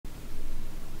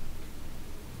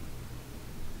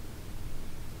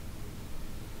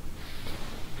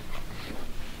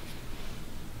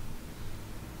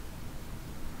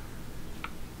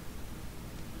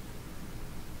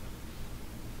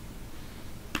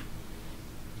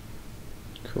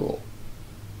Cool.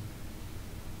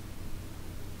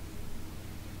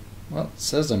 Well, it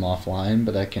says I'm offline,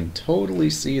 but I can totally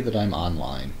see that I'm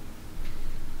online.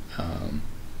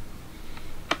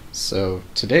 So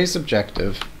today's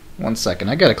objective, one second,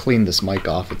 I gotta clean this mic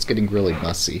off, it's getting really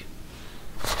messy.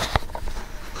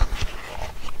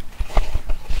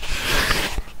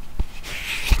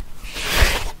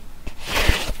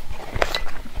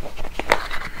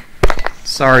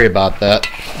 Sorry about that.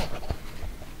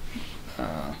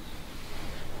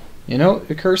 You know, it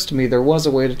occurs to me there was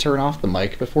a way to turn off the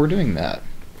mic before doing that.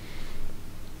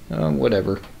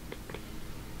 Whatever.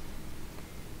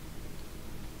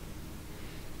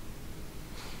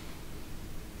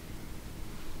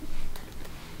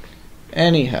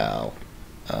 Anyhow,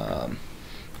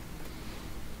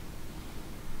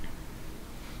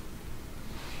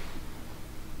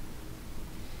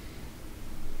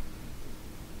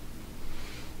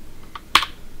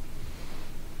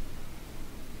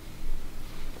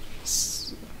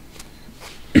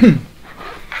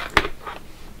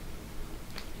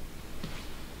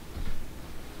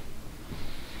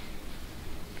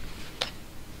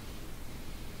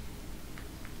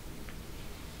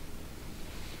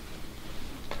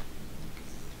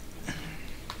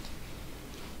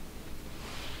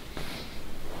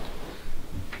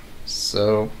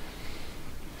 so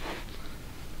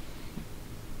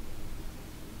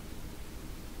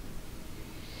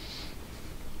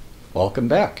welcome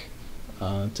back.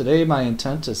 Today my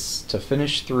intent is to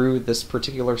finish through this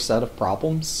particular set of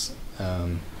problems,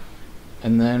 and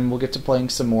then we'll get to playing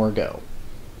some more Go.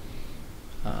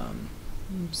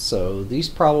 So these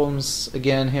problems,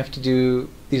 again,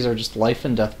 these are just life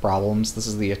and death problems. This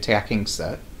is the attacking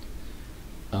set.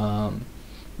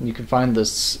 You can find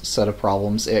this set of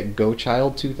problems at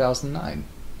GoChild 2009.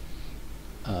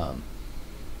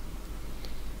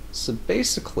 So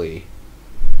basically,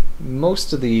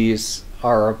 most of these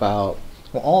are about,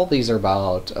 well, all of these are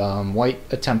about white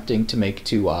attempting to make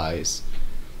two eyes,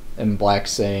 and black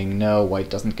saying, no, white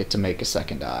doesn't get to make a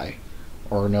second eye,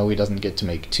 or no, he doesn't get to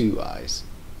make two eyes.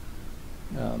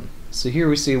 So here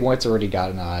we see white's already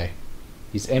got an eye.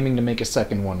 He's aiming to make a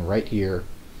second one right here.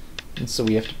 And so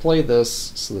we have to play this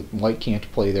so that white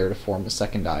can't play there to form a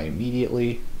second eye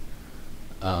immediately.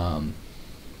 I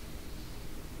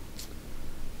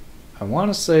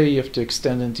want to say you have to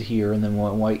extend into here, and then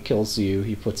when white kills you,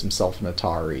 he puts himself in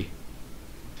Atari.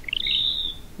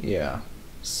 Yeah,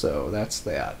 so that's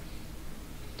that.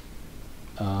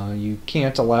 You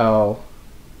can't allow...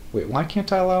 Wait, why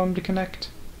can't I allow him to connect?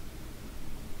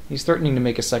 He's threatening to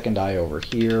make a second eye over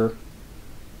here,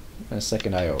 and a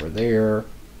second eye over there.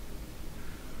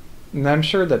 And I'm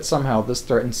sure that somehow this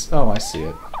threatens... Oh, I see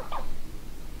it.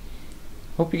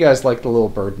 Hope you guys like the little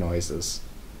bird noises.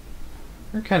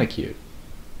 They're kind of cute.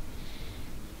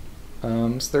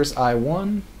 So there's eye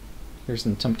 1. Here's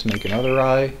an attempt to make another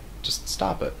eye. Just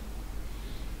stop it.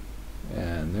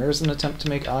 And there's an attempt to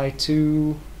make eye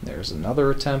 2. There's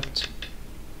another attempt.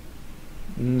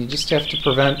 And you just have to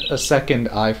prevent a second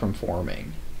eye from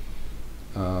forming.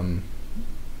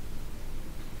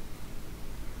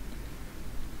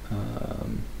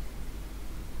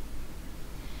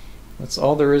 That's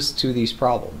all there is to these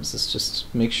problems. It's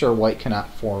just make sure white cannot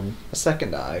form a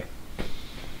second eye.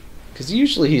 Because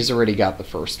usually he's already got the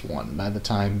first one by the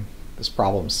time this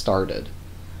problem started.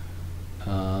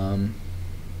 I'm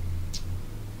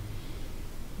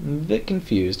a bit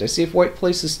confused. I see if white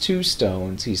places 2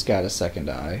 stones, he's got a second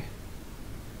eye.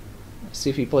 I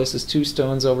see if he places 2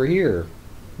 stones over here,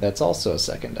 that's also a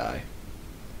second eye.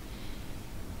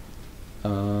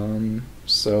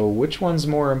 So which one's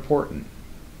more important?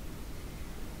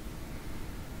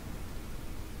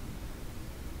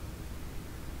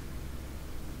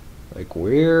 Like,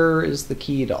 where is the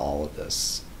key to all of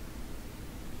this?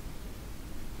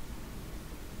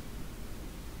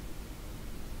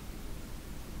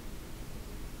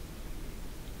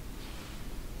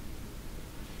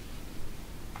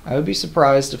 I would be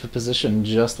surprised if a position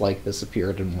just like this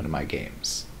appeared in one of my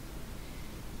games.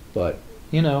 But,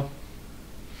 you know,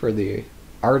 for the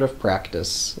art of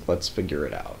practice, let's figure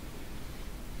it out.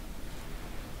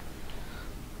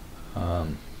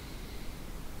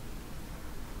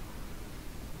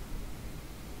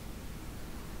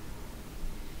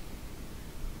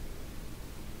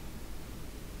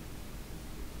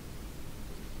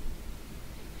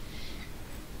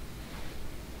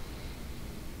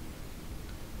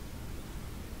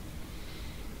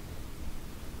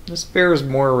 This bears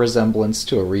more resemblance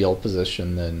to a real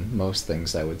position than most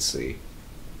things I would see.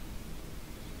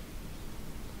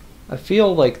 I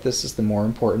feel like this is the more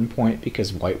important point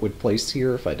because white would place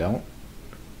here if I don't.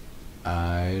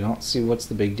 I don't see what's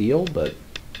the big deal, but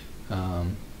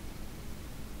Um,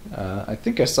 I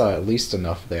think I saw at least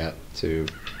enough of that to,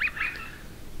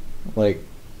 like,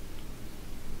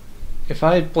 if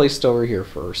I had placed over here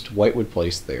first, white would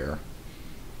place there.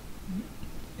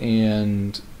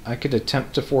 And I could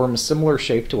attempt to form a similar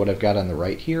shape to what I've got on the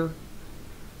right here.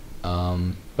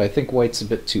 But I think white's a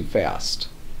bit too fast.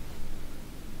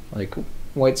 Like,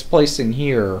 white's placing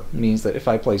here means that if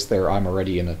I place there, I'm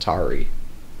already in Atari.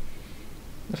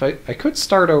 If I could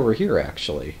start over here,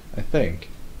 actually, I think.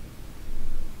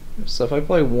 So if I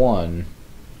play 1,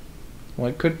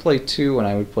 white could play 2 and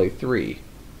I would play 3.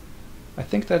 I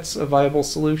think that's a viable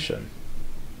solution.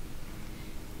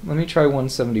 Let me try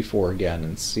 174 again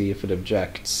and see if it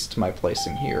objects to my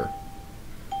placing here.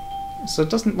 So it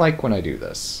doesn't like when I do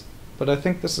this, but I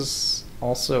think this is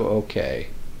also okay.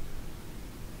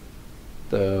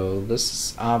 Though this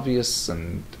is obvious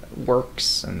and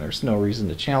works and there's no reason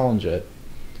to challenge it.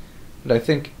 But I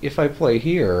think if I play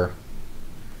here,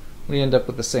 we end up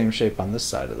with the same shape on this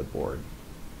side of the board.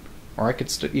 Or I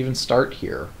could even start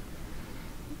here.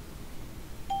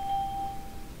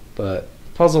 But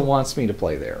the puzzle wants me to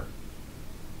play there.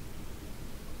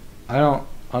 I don't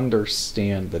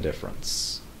understand the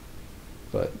difference.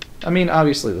 But, I mean,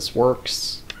 obviously this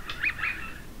works.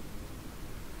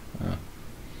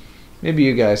 Maybe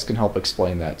you guys can help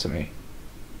explain that to me.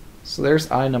 So there's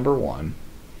eye number 1.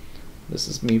 This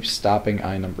is me stopping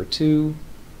eye number 2.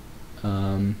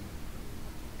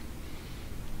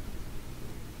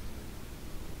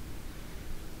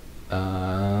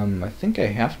 I think I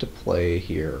have to play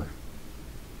here.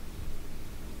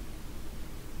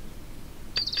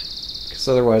 Because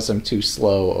otherwise I'm too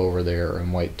slow over there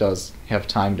and white does have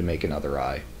time to make another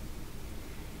eye.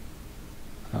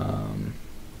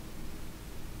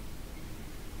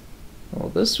 Well,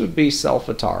 this would be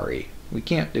self-Atari. We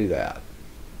can't do that.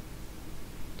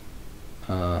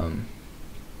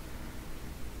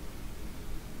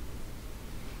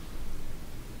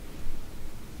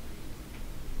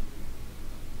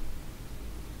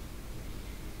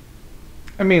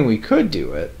 I mean, we could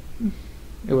do it.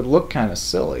 It would look kind of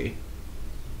silly.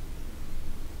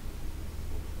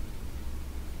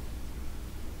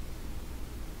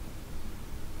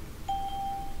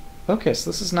 Okay, so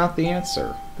this is not the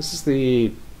answer. This is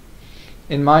the...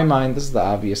 In my mind, this is the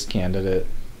obvious candidate.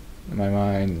 In my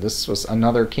mind, this was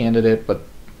another candidate, but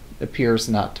appears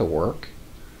not to work.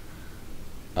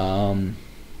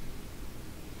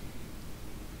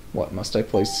 What must I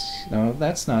place? No,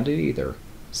 that's not it either.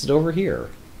 Is it over here?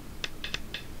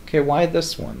 Okay, why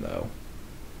this one, though?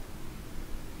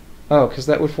 Oh, because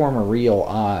that would form a real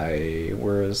eye,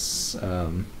 whereas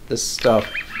this stuff,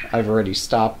 I've already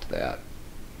stopped that.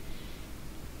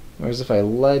 Whereas if I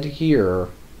led here,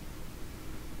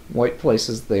 white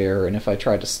places there, and if I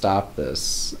try to stop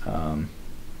this, I'm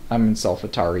in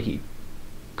self-Atari. He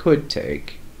could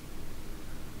take.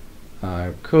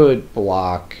 Could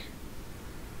block,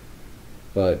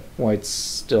 but white's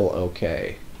still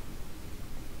okay.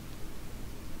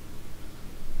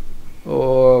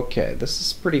 Okay, this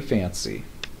is pretty fancy.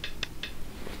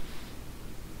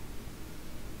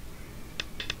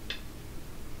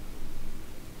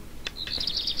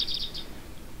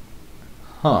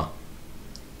 Huh.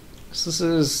 So this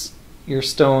is your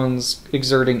stones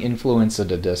exerting influence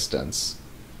at a distance.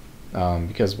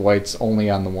 Because white's only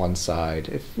on the one side.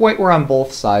 If white were on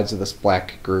both sides of this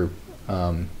black group,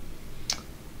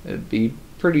 it'd be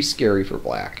pretty scary for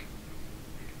black.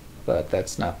 But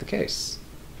that's not the case.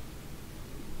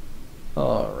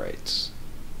 Alright.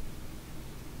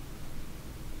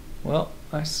 Well,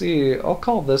 I see. I'll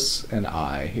call this an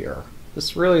eye here.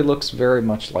 This really looks very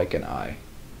much like an eye.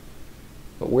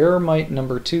 But where might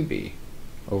number 2 be?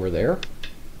 Over there?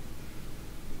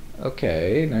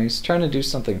 Okay, now he's trying to do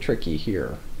something tricky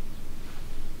here.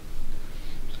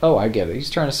 Oh, I get it.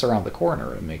 He's trying to surround the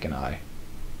corner and make an eye.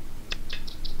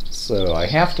 So I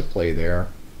have to play there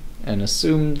and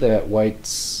assume that white's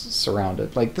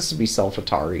surrounded. Like, this would be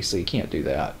self-Atari, so you can't do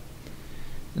that.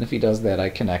 And if he does that, I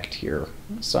connect here,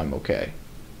 so I'm okay.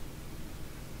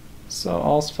 So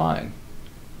all's fine.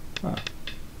 Huh.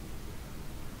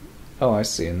 Oh, I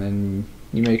see. And then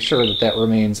you make sure that that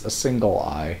remains a single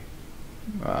eye.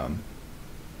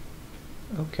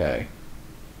 Okay.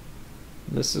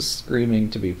 This is screaming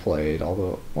to be played,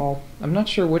 although, well, I'm not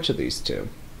sure which of these two.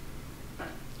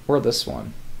 Or this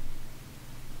one.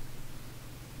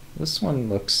 This one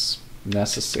looks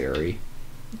necessary,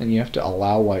 and you have to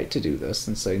allow white to do this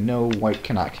and say, no, white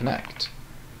cannot connect.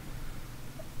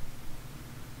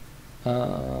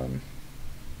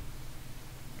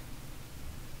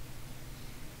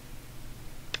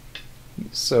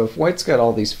 So if white's got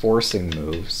all these forcing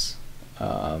moves,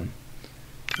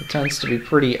 it tends to be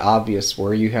pretty obvious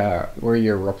where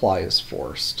your reply is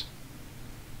forced.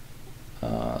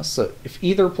 So if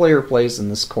either player plays in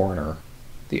this corner,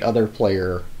 the other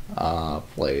player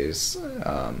plays.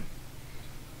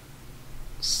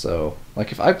 So,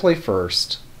 like if I play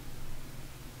first,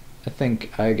 I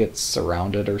think I get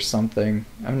surrounded or something.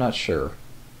 I'm not sure.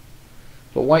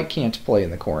 But white can't play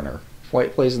in the corner. If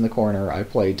white plays in the corner, I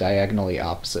play diagonally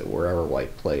opposite wherever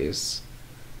white plays.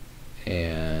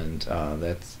 And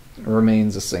that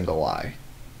remains a single eye.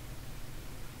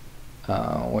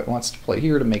 White wants to play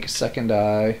here to make a second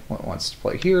eye. White wants to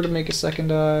play here to make a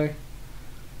second eye.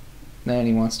 Then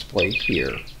he wants to play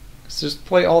here. So just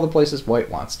play all the places white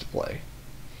wants to play.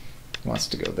 He wants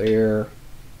to go there,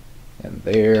 and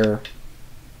there,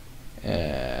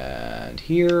 and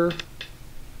here,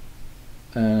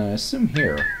 and I assume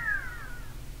here.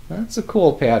 That's a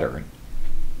cool pattern.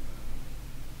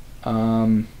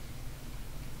 How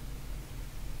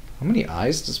many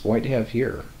eyes does white have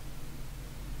here?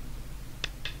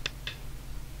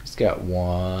 He's got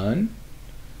one.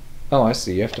 Oh, I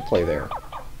see. You have to play there.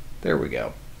 There we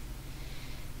go.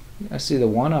 I see the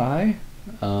one eye.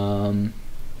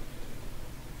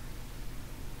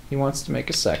 He wants to make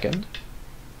a second.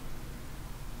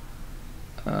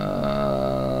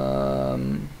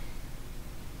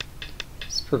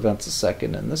 This prevents a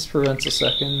second, and this prevents a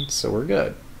second, so we're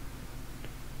good.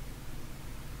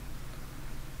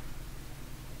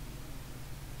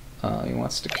 He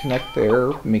wants to connect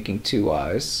there, making two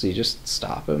eyes, so you just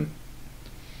stop him.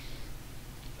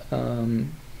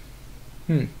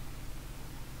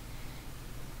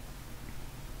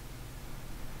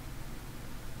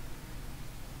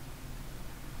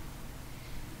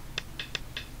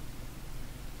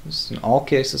 Just in all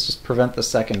cases, just prevent the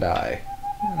second eye.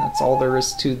 And that's all there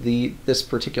is to this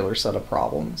particular set of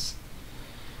problems.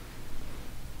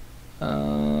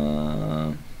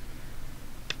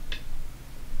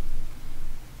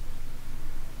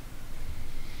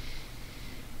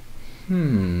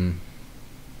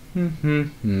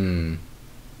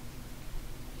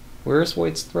 Where's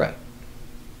white's threat?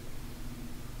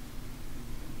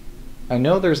 I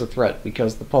know there's a threat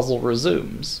because the puzzle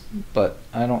resumes, but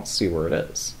I don't see where it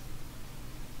is.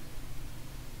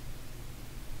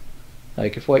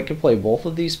 Like, if white could play both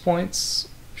of these points,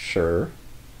 sure.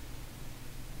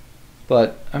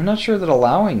 But I'm not sure that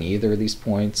allowing either of these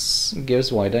points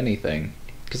gives white anything,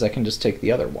 because I can just take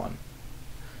the other one.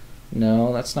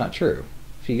 No, that's not true.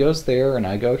 If he goes there and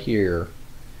I go here,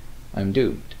 I'm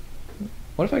doomed.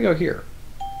 What if I go here?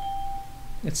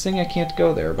 It's saying I can't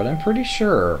go there, but I'm pretty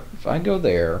sure if I go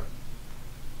there,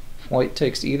 if white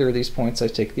takes either of these points, I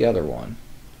take the other one.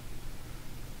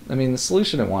 I mean, the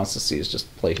solution it wants to see is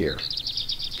just play here.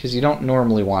 Because you don't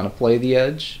normally want to play the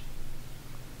edge.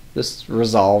 This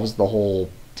resolves the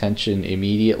whole tension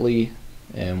immediately,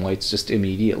 and white's just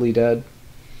immediately dead.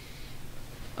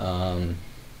 The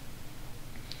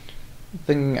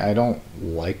thing I don't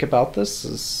like about this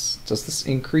is, does this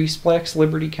increase black's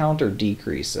liberty count or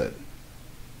decrease it?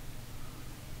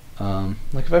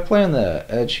 Like if I play on the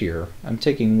edge here, I'm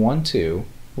taking 1, 2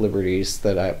 liberties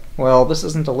that well, this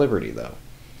isn't a liberty though.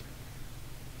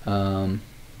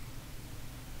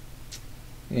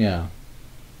 Yeah.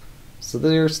 So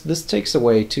this takes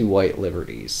away 2 white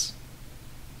liberties.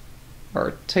 Or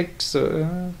it takes,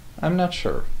 I'm not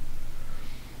sure.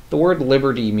 The word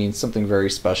liberty means something very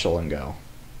special in Go.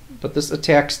 But this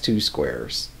attacks 2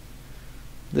 squares.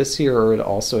 This here would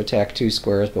also attack 2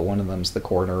 squares, but one of them's the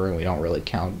corner, and we don't really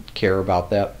care about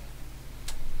that.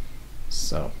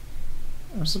 So,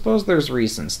 I suppose there's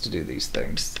reasons to do these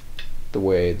things the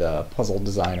way the puzzle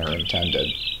designer intended.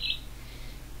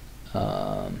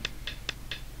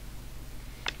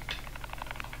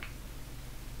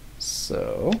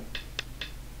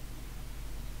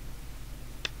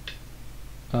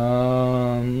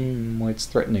 White's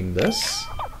threatening this.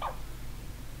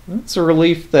 It's a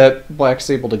relief that black's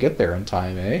able to get there in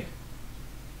time, eh?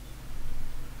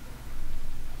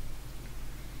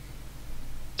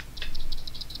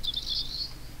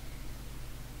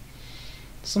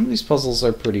 Some of these puzzles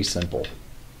are pretty simple.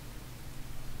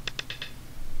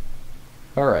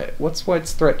 Alright, what's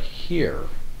white's threat here?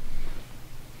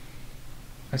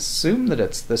 I assume that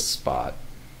it's this spot.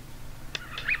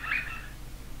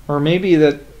 Or maybe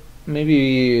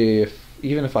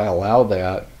even if I allow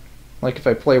that, like if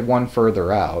I play one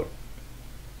further out,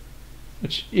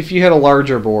 which if you had a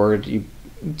larger board, you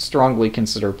strongly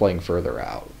consider playing further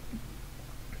out.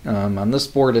 On this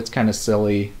board it's kind of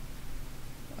silly.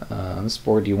 On this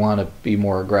board you want to be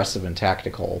more aggressive and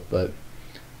tactical, but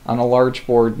on a large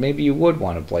board maybe you would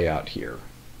want to play out here.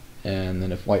 And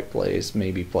then if white plays,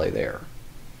 maybe play there.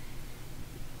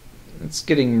 it's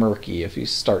getting murky if you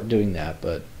start doing that,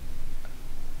 but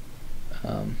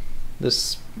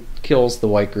this kills the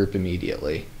white group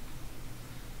immediately.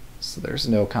 So there's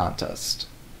no contest.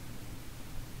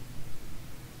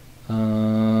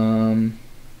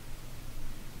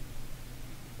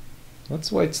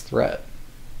 What's white's threat?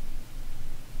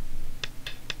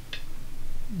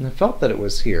 I felt that it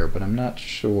was here, but I'm not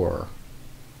sure.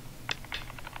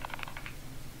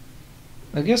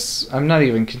 I guess I'm not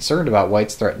even concerned about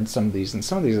white's threat in some of these. In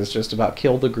some of these it's just about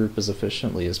kill the group as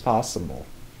efficiently as possible.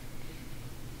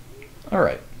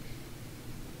 Alright.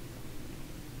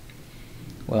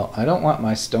 Well, I don't want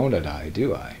my stone to die,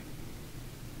 do I?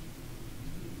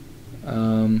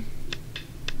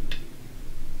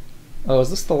 Oh,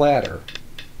 is this the ladder?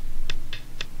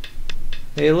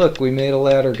 Hey, look, we made a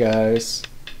ladder, guys.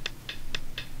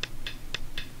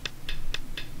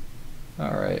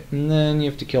 Alright, and then you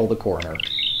have to kill the corner.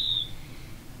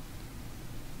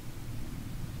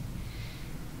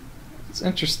 It's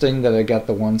interesting that I got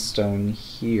the one stone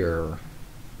here.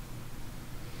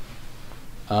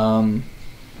 I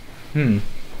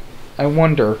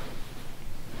wonder.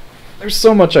 There's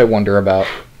so much I wonder about.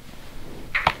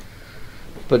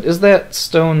 But is that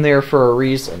stone there for a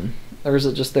reason? Or is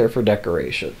it just there for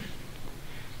decoration?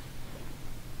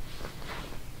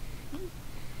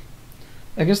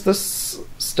 I guess this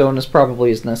stone is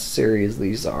probably as necessary as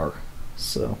these are.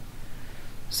 So,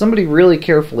 somebody really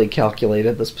carefully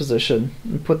calculated this position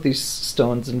and put these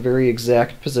stones in very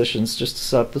exact positions just to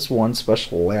set up this one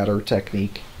special ladder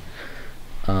technique.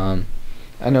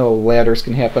 I know ladders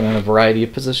can happen in a variety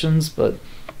of positions, but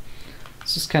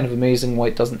it's just kind of amazing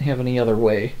white doesn't have any other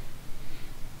way.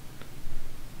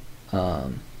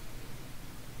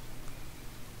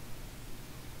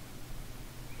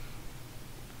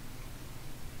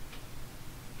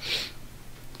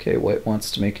 Okay, white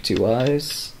wants to make 2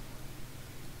 eyes.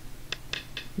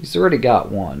 He's already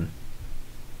got one.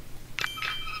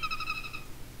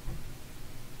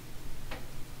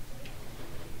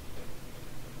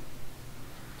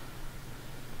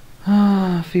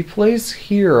 If he plays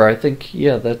here, I think,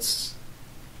 yeah, that's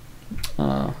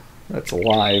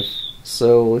alive.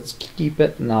 So let's keep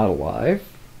it not alive.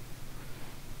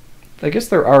 I guess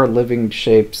there are living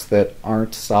shapes that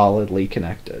aren't solidly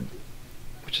connected,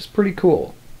 which is pretty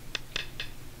cool.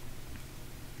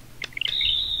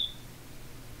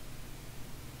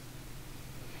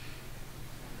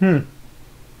 I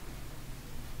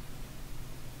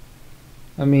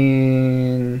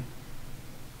mean...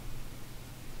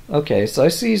 Okay, so I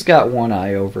see he's got one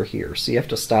eye over here, so you have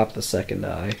to stop the second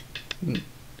eye.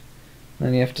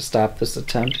 Then you have to stop this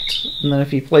attempt, and then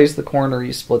if he plays the corner,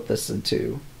 you split this in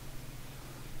 2.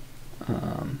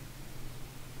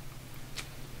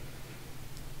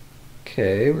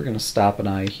 Okay, we're going to stop an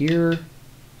eye here.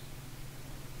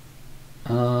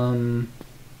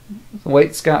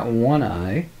 White's got one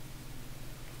eye.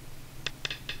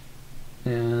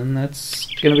 And that's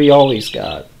going to be all he's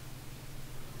got.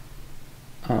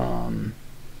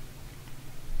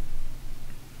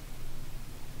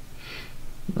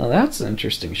 Now that's an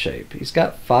interesting shape. He's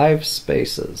got 5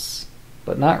 spaces,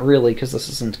 but not really because this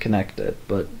isn't connected,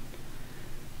 but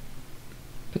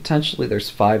potentially there's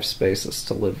 5 spaces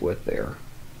to live with there.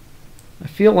 I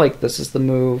feel like this is the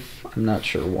move. I'm not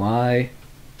sure why.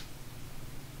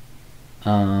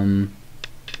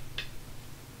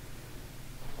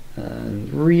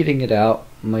 Reading it out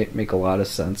might make a lot of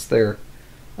sense there.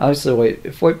 Obviously,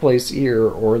 if white plays here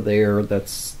or there,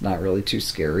 that's not really too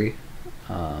scary.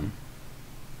 So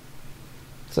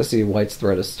I see white's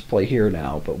threat is to play here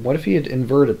now, but what if he had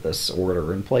inverted this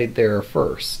order and played there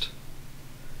first?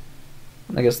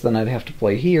 I guess then I'd have to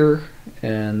play here,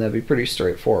 and that'd be pretty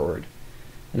straightforward.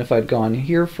 And if I'd gone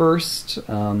here first,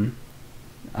 I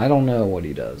don't know what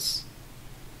he does.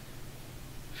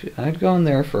 If I'd gone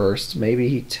there first, maybe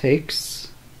he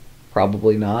takes,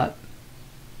 probably not.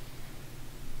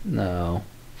 No.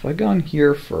 If I'd gone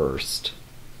here first...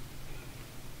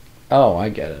 Oh, I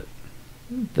get it.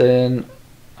 Then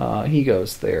he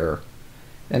goes there.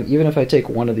 And even if I take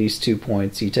one of these 2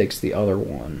 points, he takes the other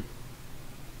one.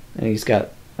 And he's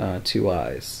got 2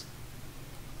 eyes.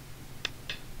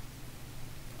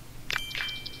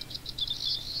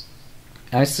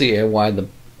 I see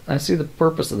the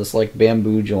purpose of this like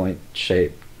bamboo joint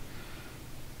shape.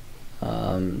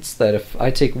 It's that if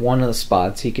I take one of the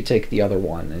spots, he could take the other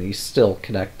one, and he's still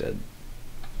connected.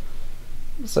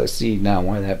 So I see now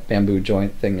why that bamboo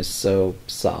joint thing is so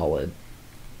solid.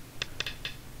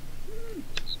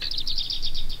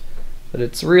 But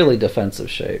it's really defensive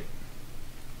shape.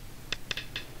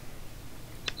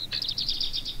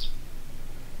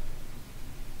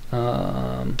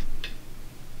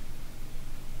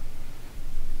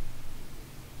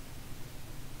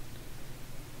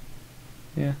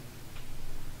 Yeah.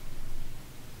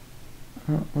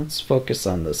 Well, let's focus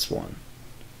on this one.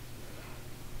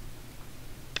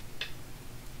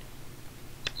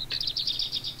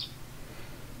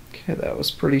 Okay, that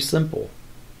was pretty simple.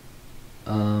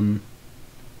 Let's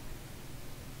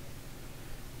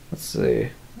see.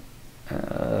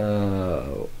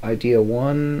 Idea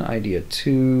 1, idea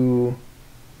 2.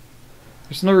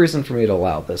 There's no reason for me to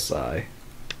allow this eye.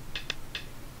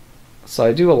 So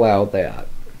I do allow that.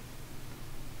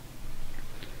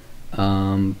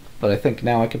 But I think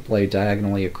now I can play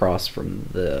diagonally across from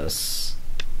this.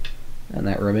 And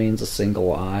that remains a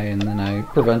single eye, and then I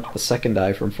prevent the second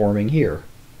eye from forming here.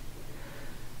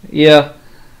 Yeah.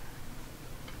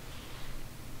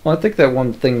 Well, I think that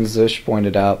one thing Zish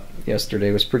pointed out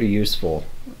yesterday was pretty useful.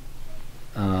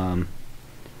 That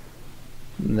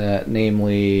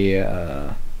namely,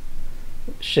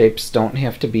 shapes don't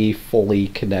have to be fully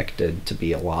connected to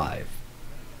be alive,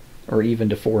 or even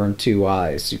to form two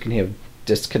eyes. You can have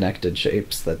disconnected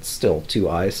shapes that still two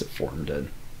eyes have formed in.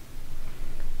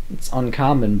 It's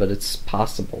uncommon, but it's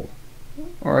possible.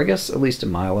 Or I guess at least at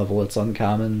my level it's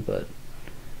uncommon, but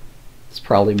it's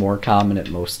probably more common at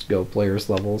most Go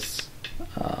players' levels.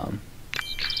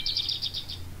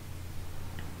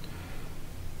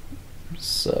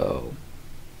 So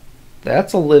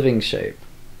that's a living shape.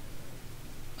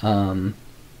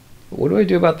 What do I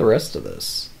do about the rest of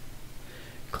this?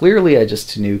 Clearly I just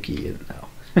Tanuki it now.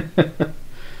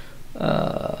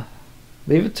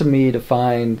 Leave it to me to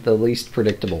find the least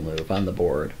predictable move on the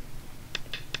board.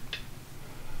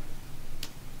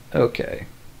 Okay.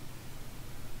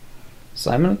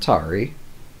 So I'm an Atari.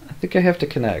 I think I have to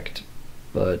connect,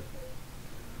 but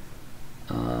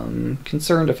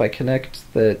concerned if I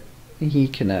connect that he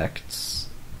connects.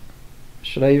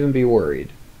 Should I even be worried?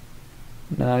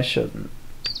 No, I shouldn't.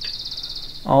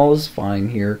 All is fine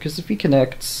here, because if he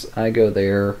connects, I go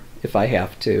there if I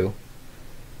have to.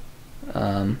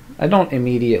 I don't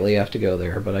immediately have to go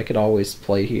there, but I could always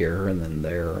play here and then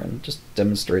there and just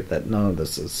demonstrate that none of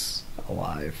this is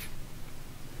alive.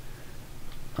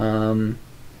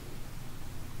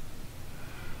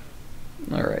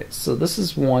 Alright, so this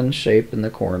is one shape in the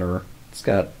corner. It's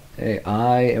got an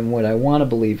eye and what I want to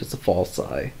believe is a false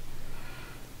eye.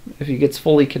 If he gets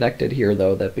fully connected here,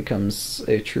 though, that becomes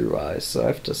a true eye, so I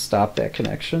have to stop that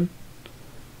connection.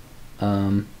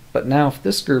 But now if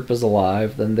this group is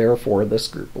alive, then therefore this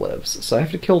group lives. So I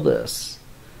have to kill this.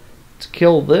 To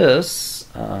kill this,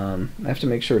 I have to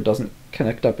make sure it doesn't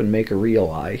connect up and make a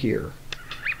real eye here.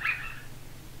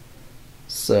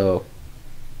 So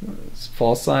it's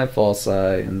false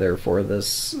eye, and therefore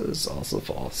this is also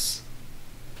false.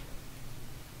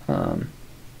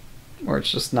 Or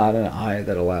it's just not an eye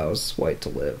that allows white to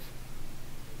live.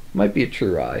 Might be a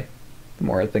true eye, the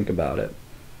more I think about it.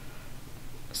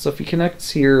 So if he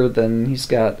connects here, then he's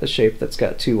got a shape that's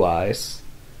got two eyes.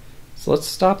 So let's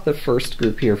stop the first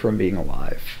group here from being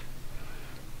alive.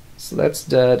 So that's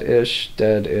dead-ish,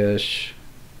 dead-ish.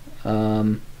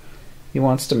 He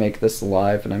wants to make this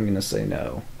alive, and I'm going to say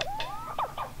no.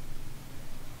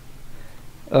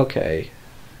 Okay.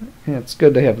 Yeah, it's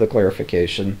good to have the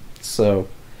clarification. So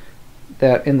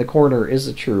that in the corner is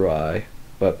a true eye,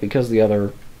 but because the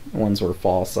other ones were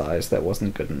false eyes, that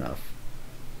wasn't good enough.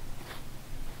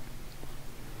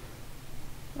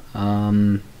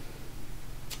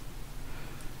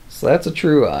 So that's a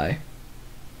true eye.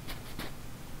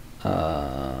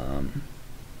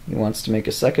 He wants to make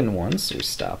a second one, so we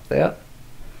stop that.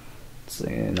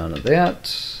 Say none of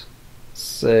that.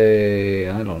 Say,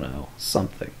 I don't know,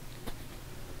 something.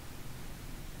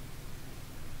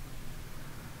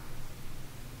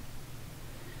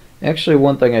 Actually,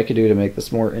 one thing I could do to make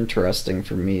this more interesting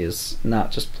for me is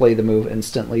not just play the move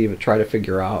instantly, but try to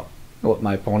figure out what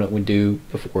my opponent would do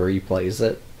before he plays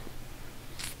it.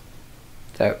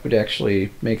 That would actually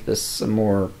make this a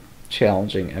more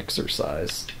challenging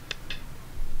exercise.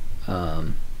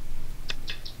 So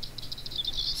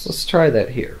let's try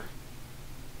that here.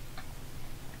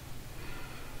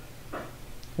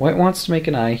 White wants to make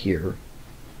an eye here.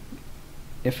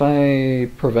 If I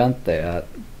prevent that,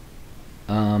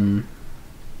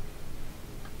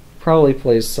 probably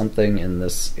plays something in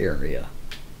this area.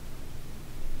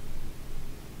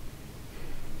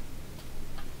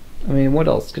 I mean, what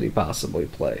else could he possibly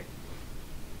play?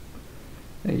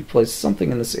 And he plays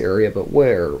something in this area, but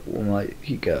where might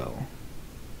he go?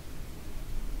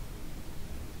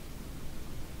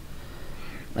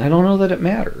 I don't know that it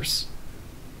matters.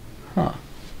 Huh.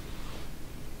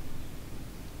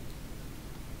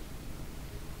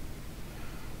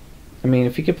 I mean,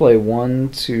 if he could play 1,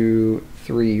 2,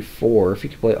 3, 4, if he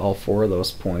could play all 4 of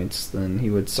those points, then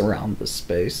he would surround this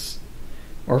space.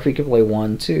 Or if he could play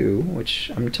 1-2,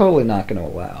 which I'm totally not going to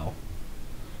allow.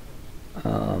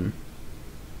 But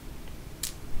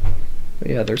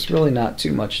yeah, there's really not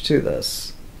too much to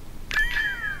this.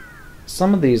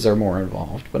 Some of these are more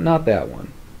involved, but not that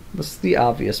one. This is the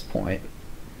obvious point.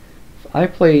 If I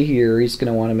play here, he's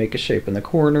going to want to make a shape in the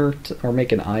corner, or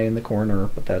make an eye in the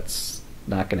corner, but that's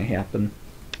not going to happen.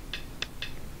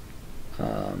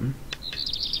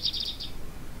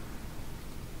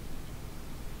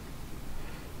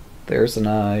 There's an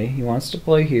eye. He wants to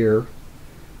play here.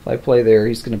 If I play there,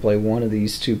 he's going to play one of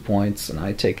these 2 points, and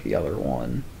I take the other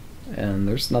one. And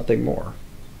there's nothing more.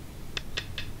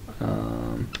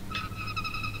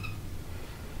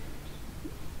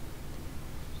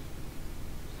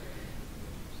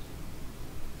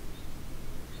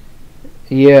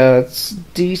 Yeah, it's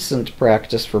decent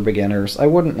practice for beginners. I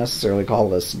wouldn't necessarily call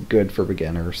this good for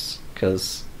beginners,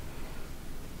 because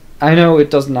I know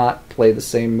it does not play the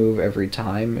same move every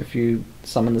time. If you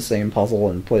summon the same puzzle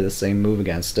and play the same move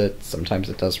against it, sometimes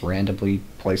it does randomly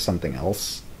play something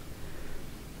else.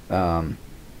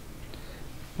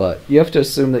 But you have to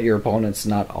assume that your opponent's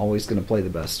not always going to play the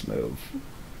best move,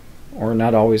 or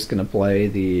not always going to play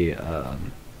the,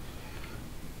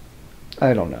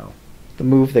 I don't know, the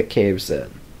move that caves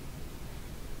in.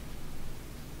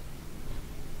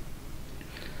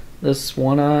 This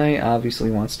one eye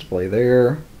obviously wants to play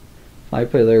there. If I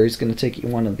play there, he's going to take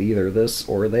one of either this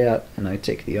or that, and I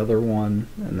take the other one,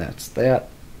 and that's that.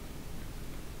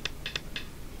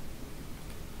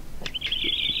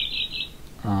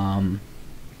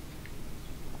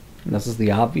 This is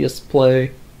the obvious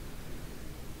play.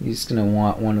 He's going to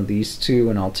want one of these two,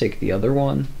 and I'll take the other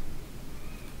one.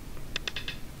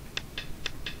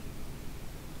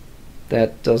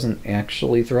 That doesn't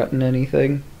actually threaten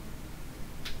anything.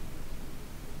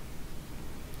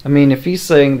 I mean, if he's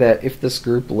saying that if this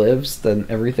group lives, then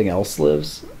everything else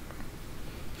lives.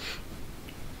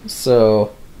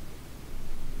 So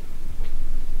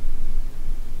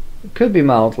it could be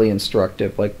mildly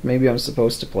instructive, like maybe I'm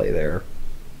supposed to play there.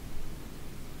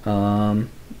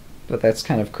 But that's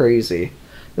kind of crazy.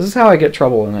 This is how I get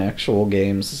trouble in actual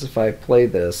games, is if I play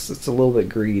this, it's a little bit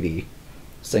greedy.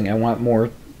 Saying I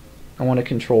want to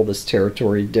control this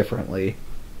territory differently.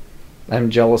 I'm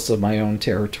jealous of my own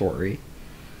territory.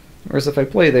 Whereas if I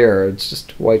play there, it's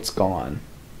just white's gone.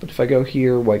 But if I go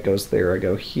here, white goes there. I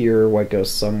go here, white goes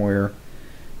somewhere.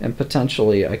 And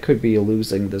potentially I could be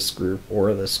losing this group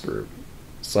or this group.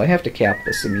 So I have to cap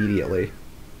this immediately.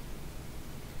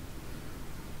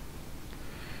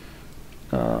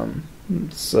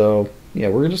 So yeah,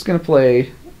 we're just going to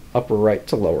play upper right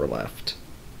to lower left.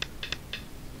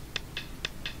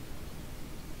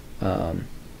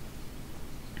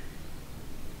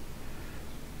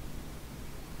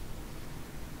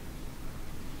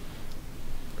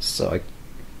 So I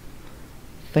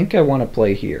think I want to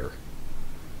play here.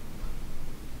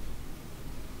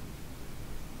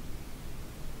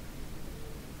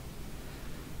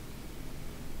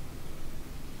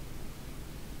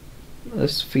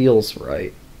 This feels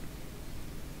right.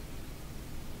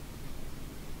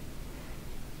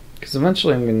 Because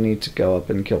eventually I'm going to need to go up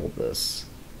and kill this.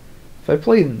 If I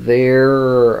play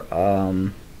there,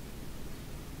 oh,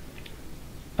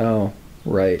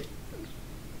 right.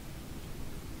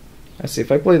 I see,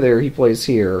 if I play there, he plays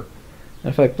here.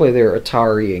 And if I play there,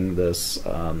 Atariing this,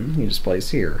 he just plays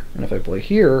here. And if I play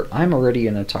here, I'm already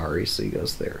in Atari, so he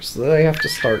goes there. So then I have to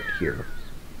start here.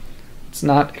 It's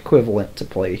not equivalent to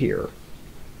play here.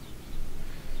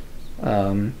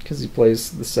 Because he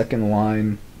plays the second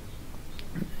line.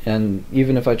 And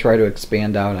even if I try to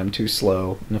expand out, I'm too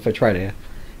slow. And if I try to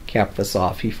cap this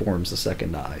off, he forms a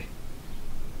second eye.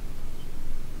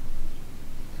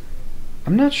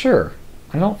 I'm not sure.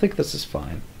 I don't think this is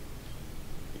fine.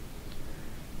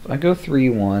 If I go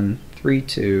 3-1,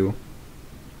 3-2,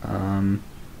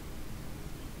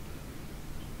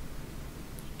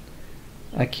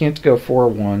 I can't go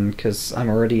 4-1 because I'm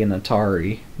already in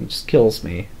Atari. He just kills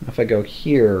me. If I go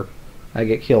here, I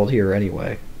get killed here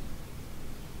anyway.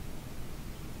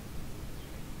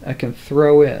 I can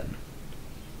throw in.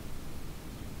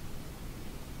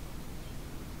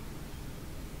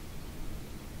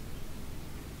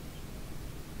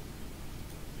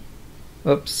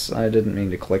 Oops, I didn't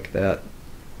mean to click that.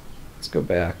 Let's go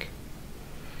back.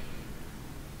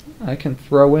 I can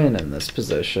throw in this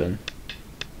position.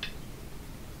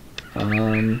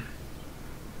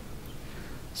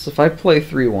 So if I play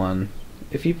 3-1,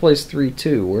 if he plays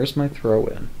 3-2, where's my throw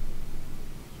in?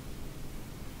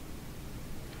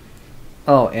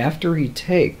 Oh, after he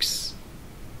takes.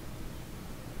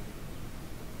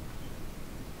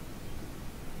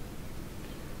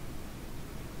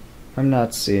 I'm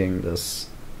not seeing this.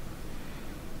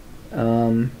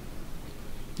 I'm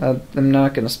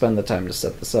not going to spend the time to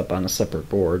set this up on a separate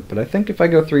board, but I think if I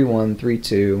go 3-1,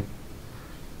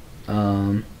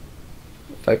 3-2,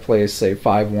 if I play, say,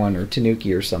 5-1 or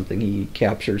Tanuki or something, he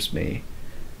captures me.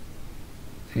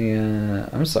 And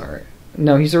I'm sorry.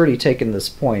 No, he's already taken this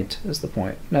point, is the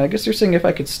point. Now, I guess you're saying if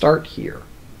I could start here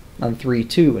on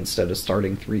 3-2 instead of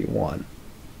starting 3-1.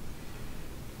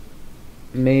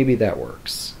 Maybe that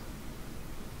works.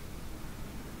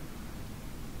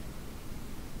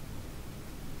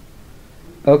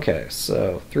 Okay,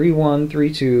 so 3-1,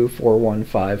 3-2, 4-1,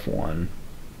 5-1.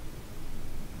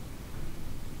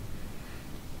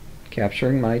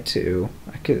 Capturing my 2.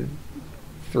 I could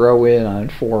throw in on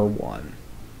 4-1.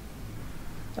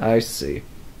 I see.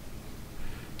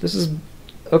 This is...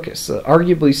 Okay, so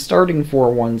arguably starting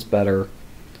 4-1's better,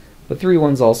 but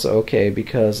 3-1's also okay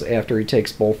because after he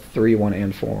takes both 3-1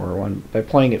 and 4-1, by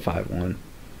playing at 5-1,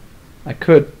 I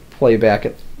could play back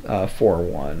at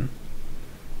 4-1.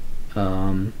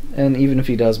 And even if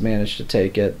he does manage to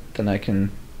take it, then I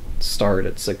can start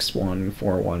at 6-1,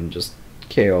 4-1, and just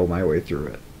KO my way through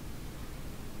it.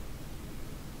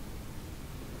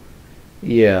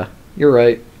 Yeah, you're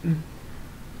right.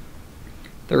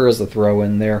 There is a throw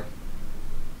in there.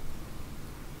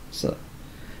 So,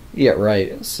 yeah,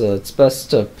 right. So it's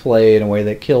best to play in a way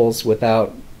that kills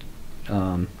without,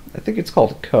 I think it's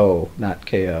called KO, not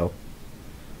KO.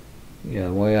 Yeah,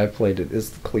 the way I played it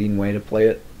is the clean way to play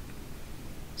it.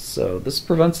 So this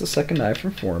prevents the second eye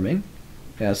from forming,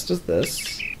 as does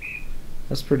this.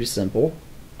 That's pretty simple.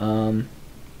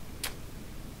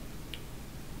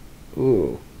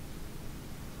 Ooh.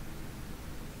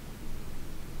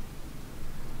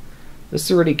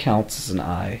 This already counts as an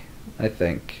eye, I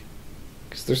think.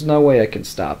 Because there's no way I can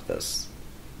stop this.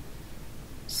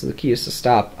 So the key is to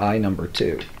stop eye number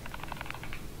 2.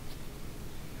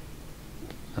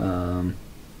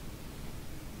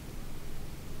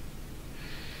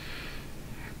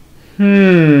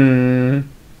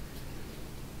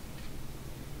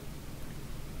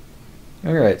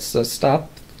 Alright, so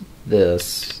stop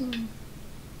this.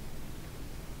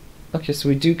 Okay, so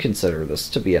we do consider this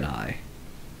to be an eye.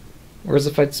 Whereas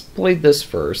if I'd played this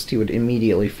first, he would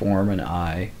immediately form an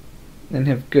eye and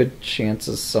have good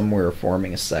chances somewhere of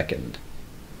forming a second.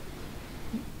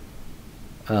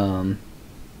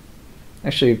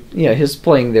 Actually, yeah, his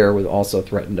playing there would also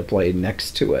threaten to play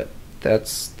next to it.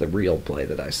 That's the real play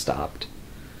that I stopped.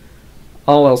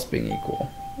 All else being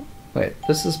equal. Wait,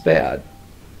 this is bad.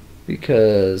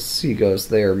 Because he goes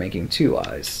there making 2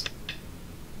 eyes.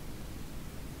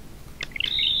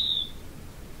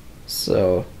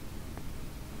 So...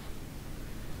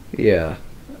 yeah,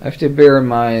 I have to bear in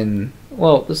mind,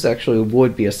 well, this actually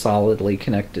would be a solidly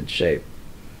connected shape.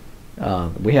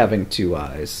 We having 2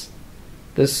 eyes.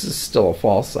 This is still a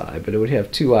false eye, but it would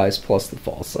have 2 eyes plus the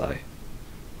false eye.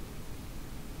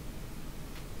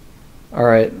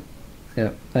 Alright,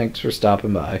 yeah, thanks for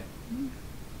stopping by.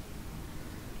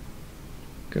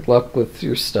 Good luck with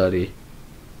your study.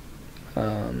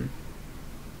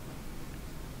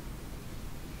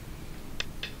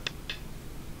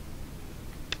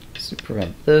 So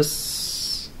prevent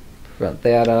this, prevent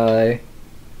that eye,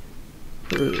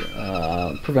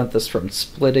 prevent this from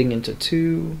splitting into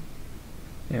 2,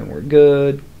 and we're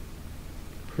good.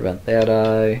 Prevent that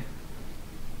eye.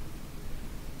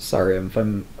 Sorry if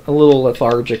I'm a little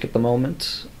lethargic at the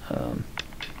moment.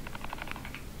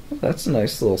 That's a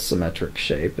nice little symmetric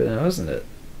shape, isn't it?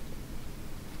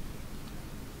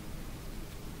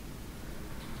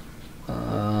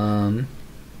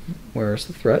 Where's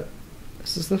the threat?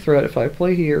 This is the threat. If I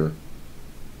play here,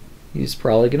 he's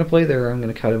probably going to play there. I'm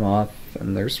going to cut him off,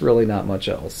 and there's really not much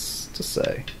else to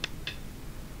say.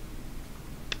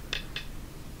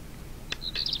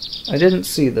 I didn't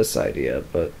see this idea,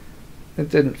 but it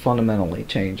didn't fundamentally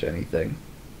change anything.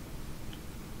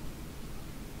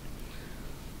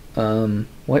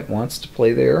 White wants to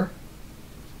play there.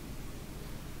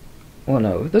 Oh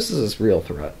no, this is his real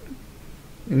threat.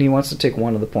 And he wants to take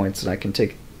one of the points, and I can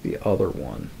take the other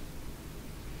one.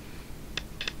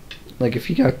 Like, if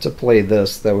he got to play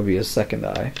this, that would be a second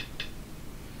eye.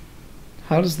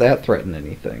 How does that threaten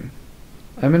anything?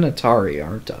 I'm in Atari,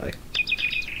 aren't I?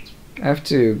 I have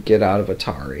to get out of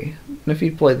Atari. And if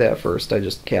he'd played that first, I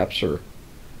just capture.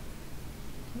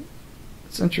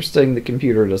 It's interesting the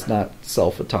computer does not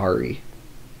self-Atari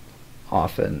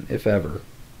often, if ever.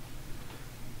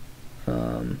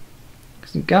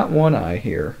 Because you've got one eye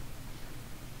here.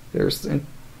 There's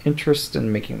interest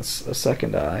in making a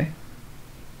second eye.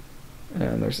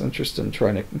 And there's interest in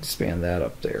trying to expand that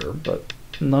up there, but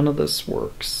none of this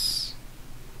works.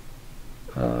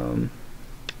 Um,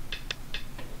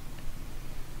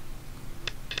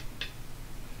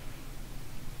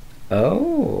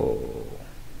 oh.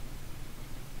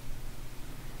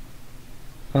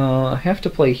 I have to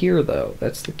play here, though.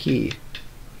 That's the key.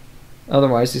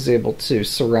 Otherwise, he's able to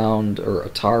surround or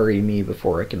Atari me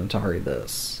before I can Atari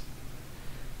this.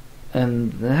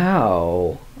 And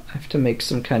now, I have to make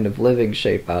some kind of living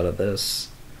shape out of this.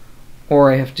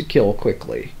 Or I have to kill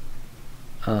quickly.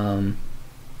 I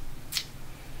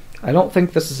don't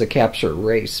think this is a capture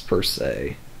race, per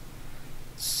se.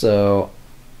 So,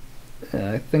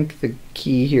 I think the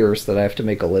key here is that I have to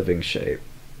make a living shape.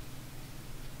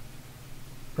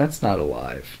 That's not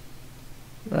alive.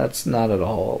 That's not at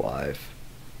all alive.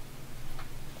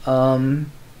 Wow.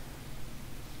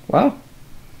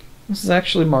 This is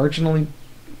actually marginally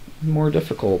more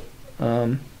difficult.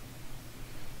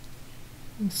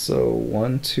 So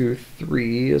 1, 2,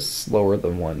 3 is slower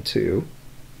than 1, 2.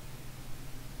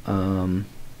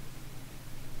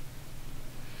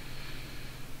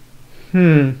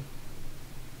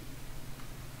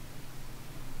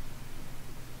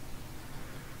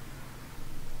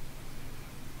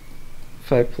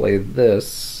 If I play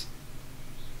this,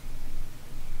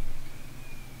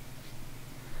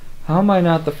 how am I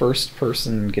not the first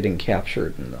person getting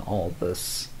captured in all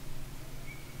this?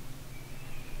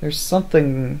 There's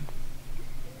something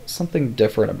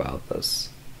different about this.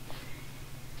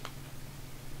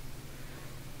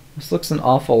 This looks an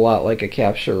awful lot like a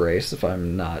capture race if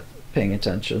I'm not paying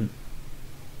attention.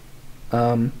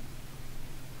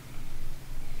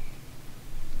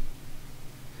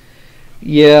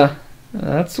 Yeah,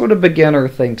 that's what a beginner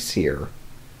thinks here.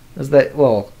 Is that,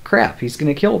 well, crap, he's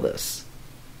gonna kill this.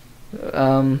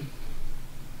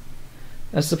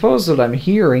 I suppose what I'm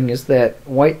hearing is that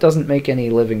white doesn't make any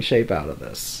living shape out of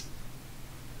this.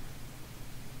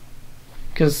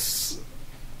 Because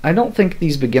I don't think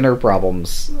these beginner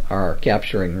problems are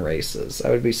capturing races. I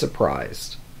would be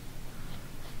surprised.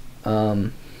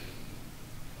 So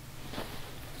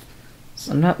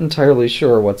I'm not entirely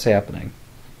sure what's happening.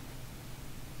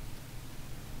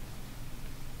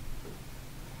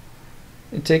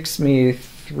 It takes me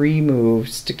 3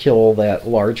 moves to kill that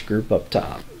large group up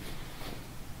top.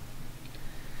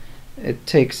 It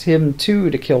takes him 2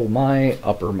 to kill my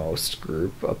uppermost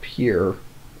group up here.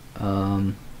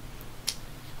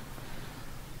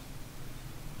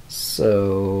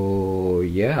 So,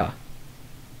 yeah.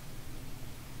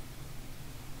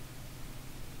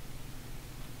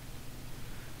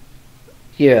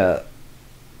 Yeah,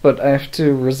 but I have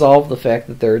to resolve the fact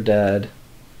that they're dead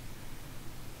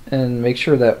and make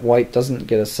sure that white doesn't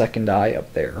get a second eye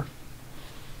up there.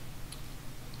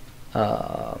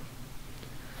 I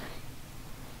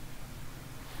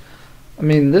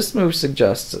mean, this move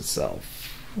suggests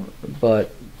itself,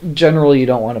 but generally you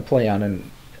don't want to play on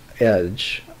an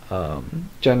edge.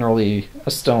 Generally,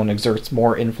 a stone exerts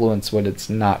more influence when it's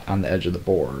not on the edge of the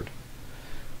board.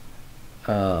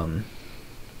 I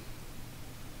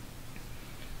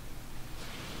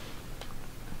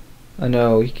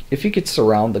know, if he could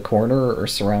surround the corner or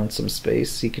surround some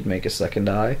space, he could make a second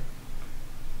eye.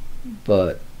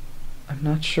 But I'm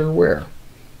not sure where.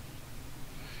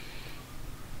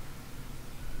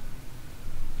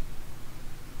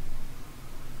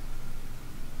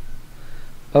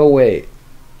 Oh wait,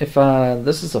 if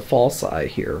this is a false eye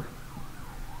here.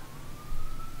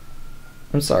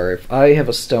 I'm sorry, if I have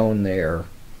a stone there,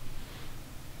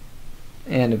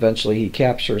 and eventually he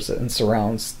captures it and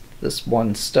surrounds this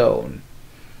one stone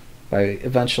by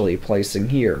eventually placing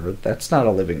here, that's not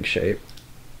a living shape.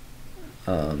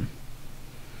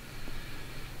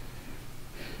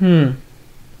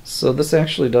 So this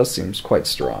actually does seem quite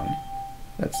strong.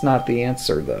 That's not the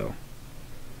answer, though.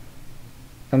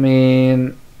 I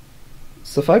mean,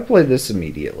 so if I play this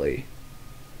immediately,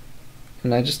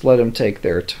 and I just let him take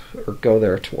there or go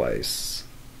there twice,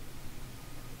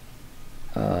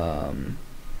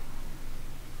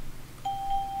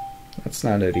 that's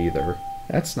not it either.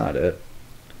 That's not it.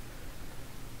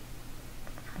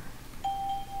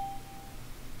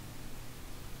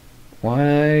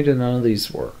 Why do none of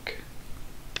these work?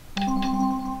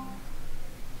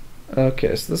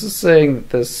 Okay, so this is saying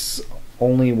this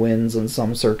only wins in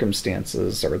some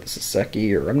circumstances, or this is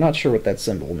Seki, or I'm not sure what that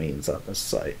symbol means on this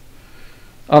site.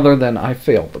 Other than I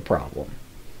failed the problem.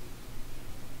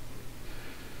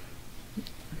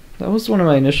 That was one of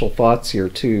my initial thoughts here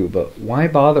too, but why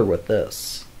bother with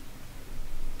this?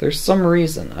 There's some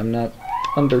reason. I'm not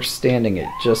understanding it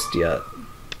just yet.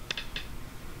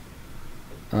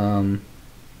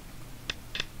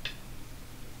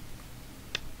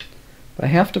 I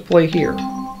have to play here.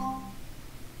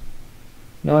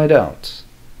 No, I don't.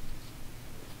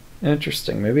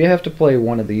 Interesting. Maybe I have to play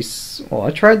one of these. Well,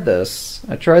 I tried this.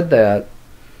 I tried that.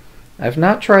 I've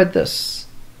not tried this.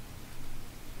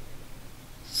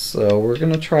 So we're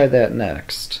going to try that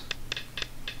next.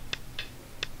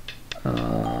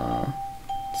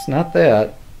 It's not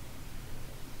that.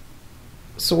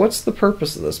 So what's the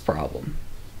purpose of this problem?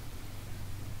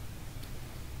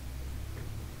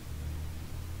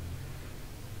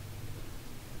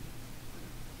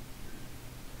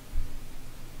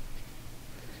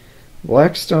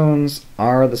 Blackstones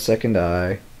are the second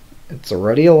eye. It's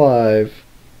already alive.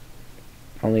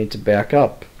 I'll need to back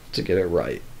up to get it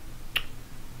right.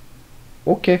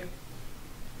 Okay.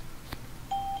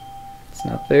 It's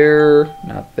not there,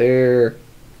 not there.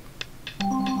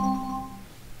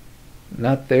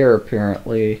 Not there,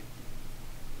 apparently.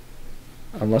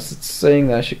 Unless it's saying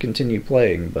that I should continue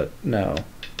playing, but no.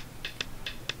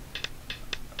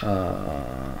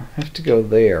 I have to go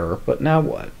there, but now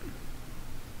what?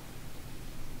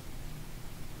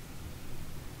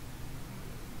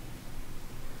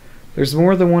 There's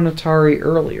more than one Atari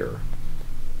earlier.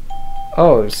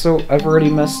 Oh, so I've already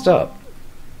messed up.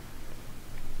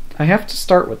 I have to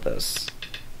start with this.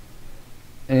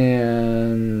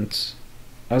 And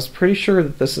I was pretty sure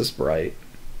that this is right.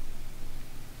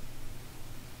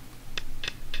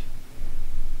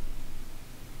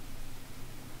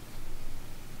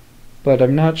 But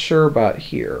I'm not sure about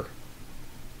here.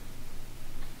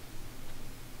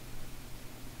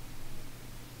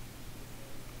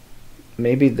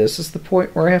 Maybe this is the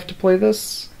point where I have to play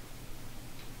this?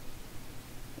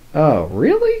 Oh,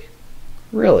 really?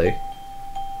 Really?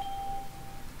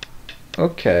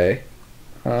 Okay.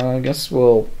 I guess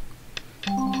we'll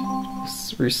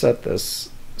reset this.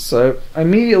 So I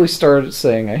immediately started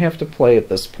saying I have to play at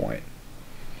this point.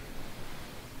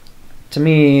 To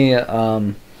me,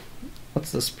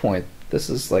 what's this point? This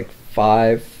is like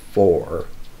 5-4.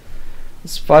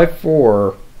 This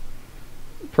 5-4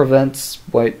 prevents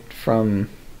white from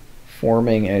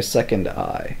forming a second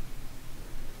eye.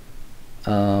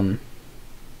 I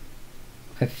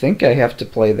think I have to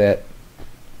play that.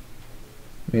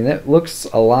 I mean, that looks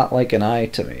a lot like an eye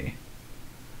to me.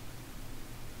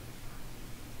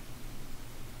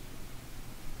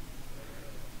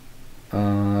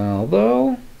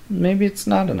 Although, maybe it's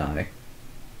not an eye.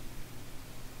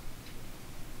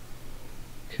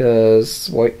 Because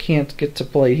white can't get to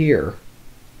play here.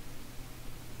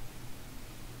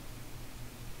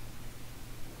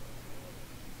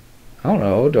 I don't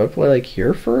know, do I play like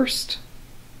here first?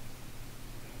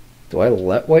 Do I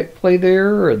let white play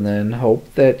there and then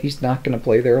hope that he's not going to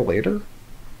play there later?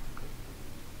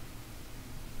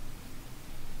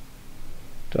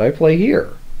 Do I play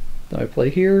here? Do I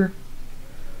play here?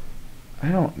 I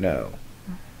don't know.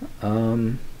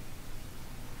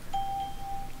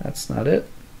 That's not it.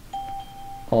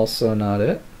 Also not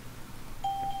it.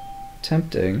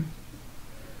 Tempting.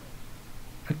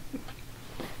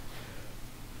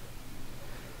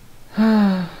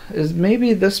 Is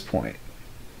maybe this point.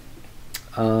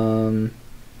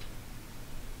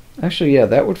 Actually, yeah,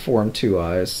 that would form two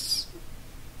eyes.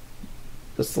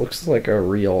 This looks like a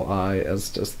real eye, as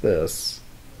does this.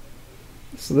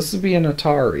 So this would be an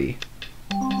Atari.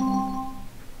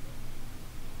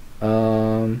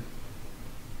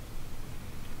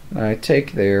 I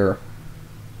take there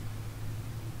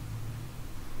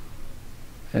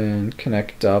and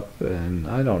connect up, and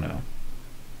I don't know.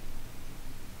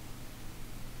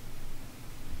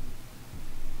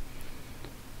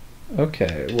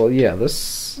 Okay, well, yeah,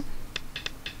 this...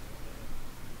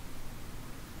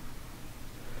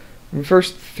 The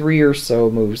first 3 or so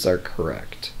moves are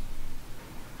correct.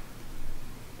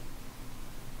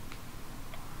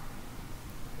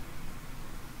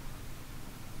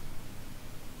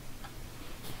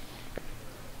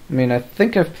 I mean, I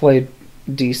think I've played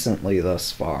decently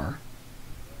thus far.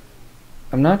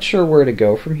 I'm not sure where to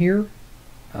go from here.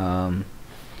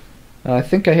 I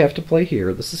think I have to play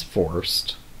here. This is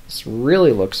forced. This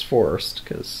really looks forced,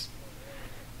 because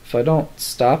if I don't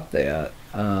stop that,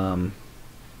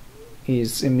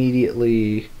 he's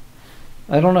immediately...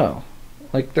 I don't know.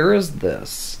 Like, there is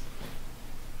this.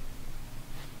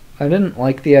 I didn't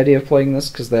like the idea of playing this,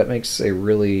 because that makes a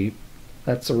really...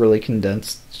 That's a really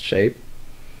condensed shape.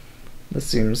 This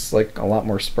seems like a lot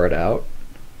more spread out.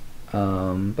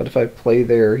 But if I play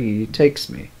there, he takes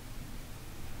me.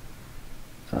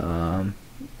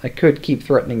 I could keep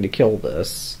threatening to kill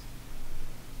this.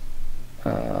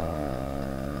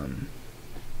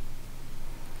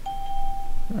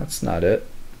 That's not it.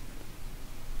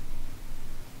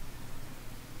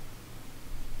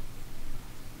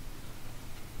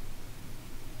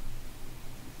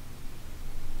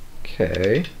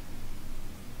 Okay.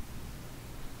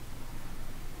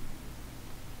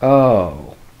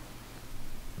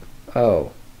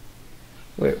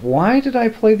 why did I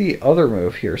play the other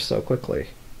move here so quickly?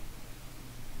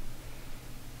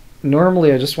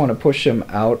 Normally I just want to push him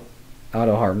out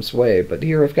of harm's way, but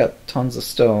here I've got tons of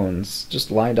stones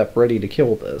just lined up ready to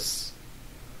kill this.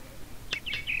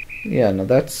 Yeah, no,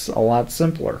 that's a lot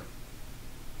simpler.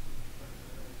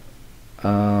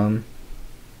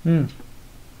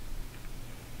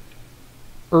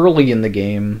 Early in the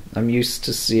game, I'm used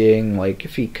to seeing, like,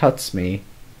 if he cuts me,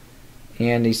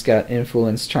 and he's got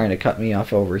influence trying to cut me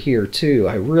off over here too,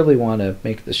 I really want to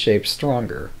make the shape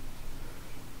stronger.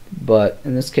 But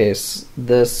in this case,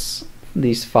 these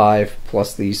 5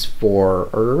 plus these 4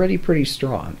 are already pretty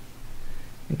strong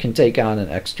and can take on an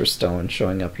extra stone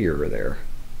showing up here or there.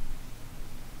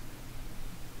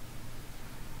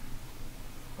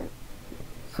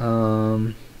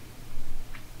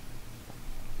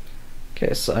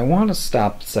 Okay, so I want to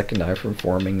stop the second eye from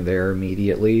forming there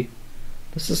immediately.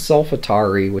 This is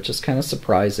Self-Atari, which is kind of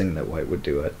surprising that white would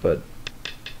do it, but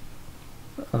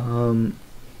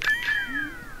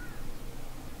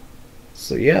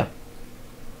so yeah.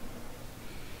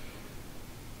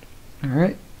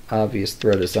 Alright, obvious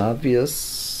threat is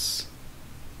obvious.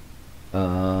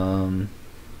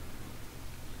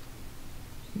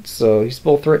 So he's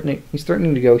threatening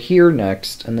to go here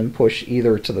next and then push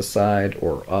either to the side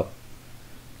or up.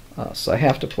 So I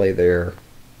have to play there.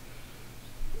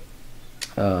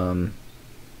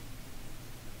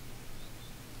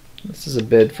 This is a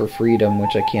bid for freedom,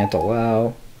 which I can't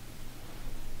allow.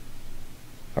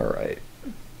 Alright.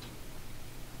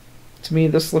 To me,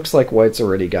 this looks like white's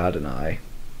already got an eye.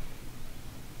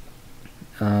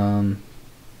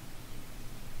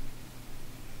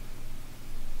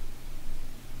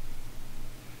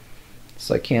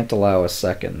 So I can't allow a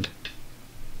second.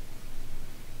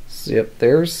 So yep,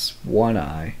 there's one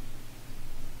eye.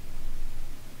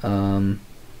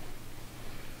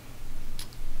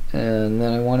 And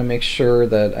then I want to make sure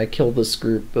that I kill this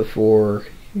group before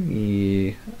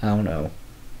I don't know,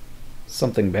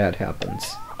 something bad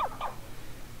happens.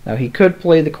 Now he could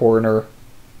play the corner,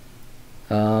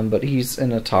 but he's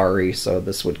an Atari, so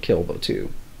this would kill the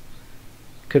two.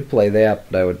 Could play that,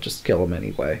 but I would just kill him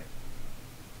anyway.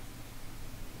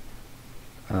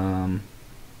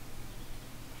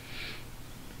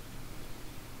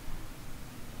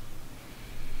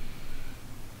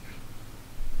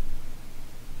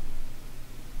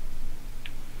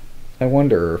 I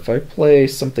wonder, if I play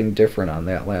something different on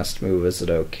that last move, is it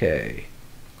okay?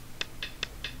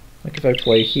 Like if I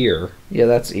play here, yeah,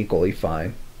 that's equally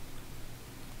fine.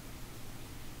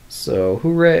 So,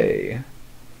 hooray!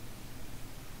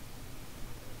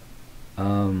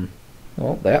 Well,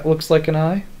 that looks like an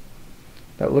eye.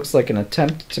 That looks like an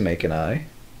attempt to make an eye.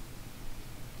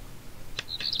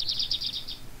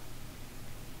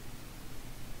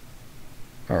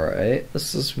 Alright,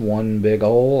 this is one big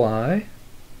ol' eye.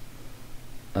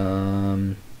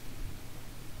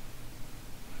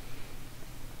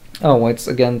 Oh, white's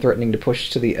again threatening to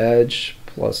push to the edge,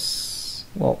 plus,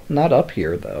 well, not up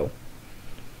here though.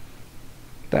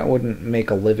 That wouldn't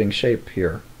make a living shape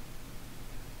here.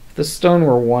 If the stone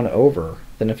were one over,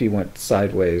 then if he went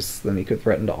sideways, then he could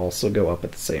threaten to also go up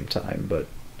at the same time, but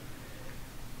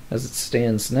as it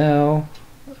stands now,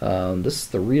 this is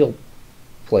the real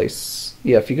place.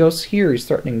 Yeah, if he goes here, he's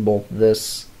threatening both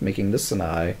this, making this an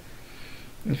eye.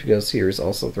 If he goes here, he's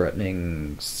also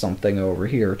threatening something over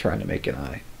here, trying to make an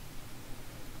eye.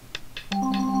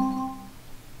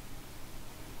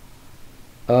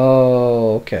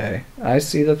 Oh, okay. I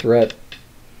see the threat.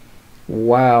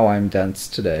 Wow, I'm dense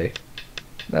today.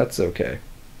 That's okay.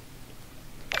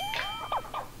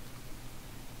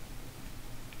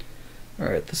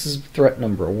 Alright, this is threat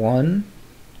number 1.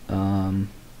 There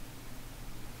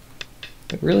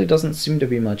really doesn't seem to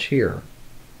be much here.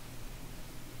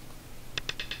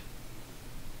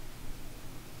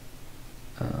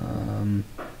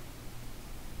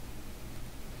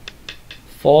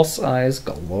 False eyes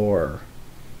galore.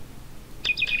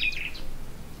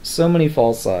 So many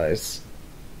false eyes.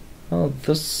 Oh,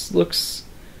 this looks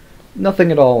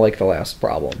nothing at all like the last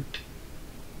problem.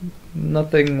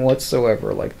 Nothing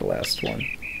whatsoever like the last one.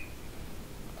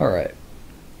 Alright.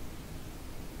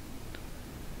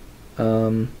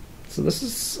 So this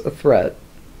is a threat.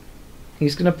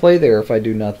 He's gonna play there if I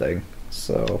do nothing.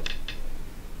 So,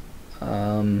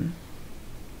 oh,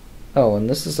 and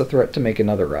this is a threat to make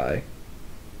another eye.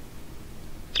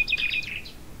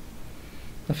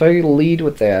 If I lead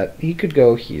with that, he could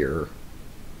go here.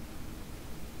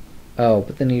 Oh,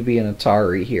 but then he'd be an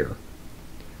Atari here.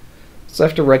 So I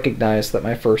have to recognize that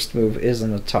my first move is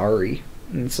an Atari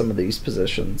in some of these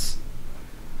positions.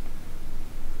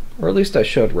 Or at least I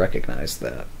should recognize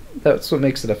that. That's what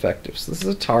makes it effective. So this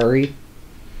is Atari.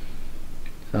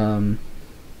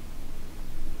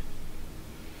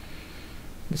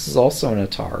 This is also an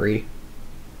Atari.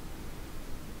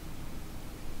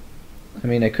 I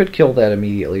mean, I could kill that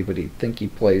immediately, but he'd think he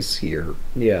plays here.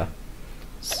 Yeah.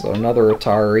 So another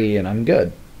Atari, and I'm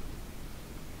good.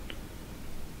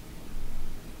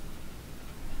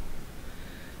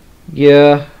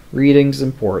 Yeah, reading's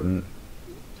important.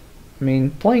 I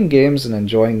mean, playing games and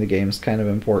enjoying the game is kind of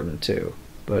important too,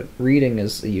 but reading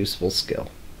is a useful skill.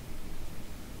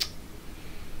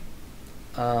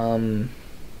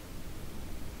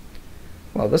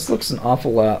 Well, this looks an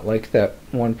awful lot like that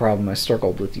one problem I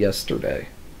struggled with yesterday.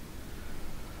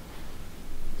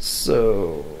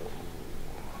 So,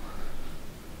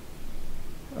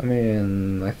 I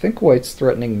mean, I think White's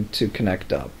threatening to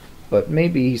connect up, but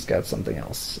maybe he's got something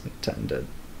else intended.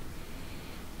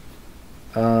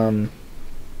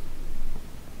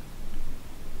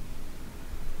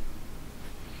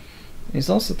 He's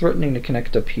also threatening to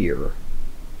connect up here.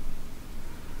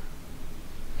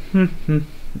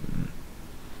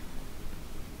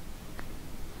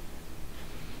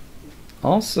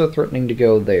 Also threatening to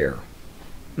go there.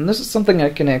 And this is something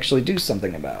I can actually do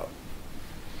something about.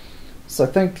 So I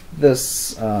think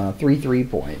this 3-3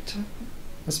 point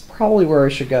is probably where I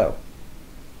should go.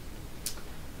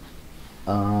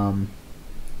 Oh,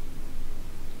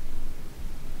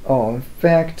 in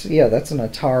fact, yeah, that's an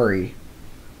Atari.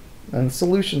 And the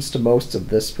solutions to most of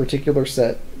this particular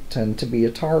set tend to be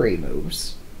Atari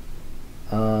moves.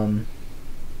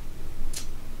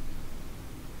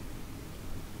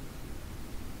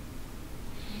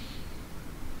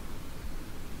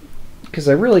 Because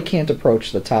I really can't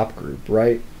approach the top group,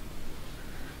 right?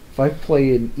 If I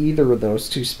play in either of those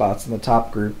two spots in the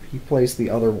top group, he plays the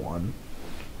other one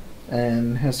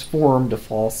and has formed a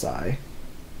false eye.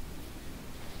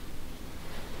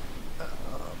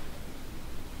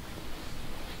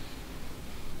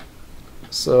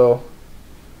 So,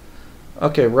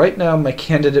 okay, right now my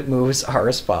candidate moves are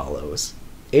as follows.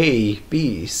 A,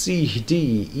 B, C,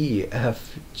 D, E,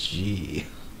 F, G.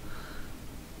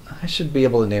 I should be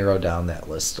able to narrow down that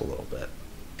list a little bit.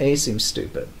 A seems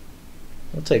stupid.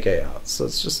 We'll take A out. So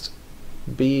it's just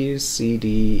B, C,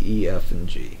 D, E, F, and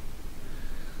G.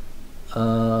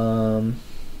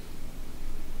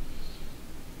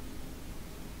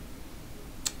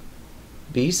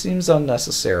 B seems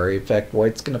unnecessary. In fact,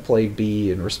 White's going to play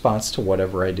B in response to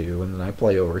whatever I do, and then I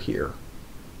play over here.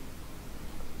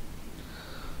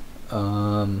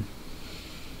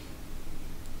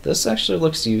 This actually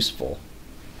looks useful.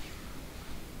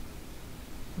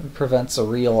 It prevents a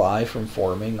real eye from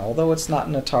forming, although it's not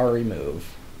an Atari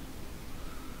move.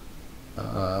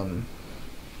 If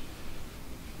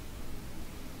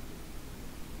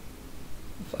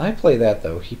I play that,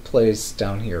 though, he plays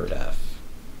down here at F.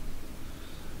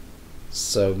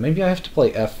 So maybe I have to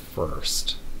play F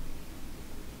first.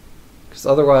 Because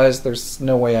otherwise there's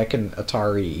no way I can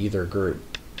Atari either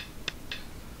group.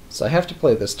 So I have to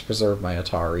play this to preserve my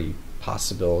Atari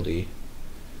possibility.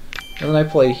 And then I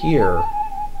play here.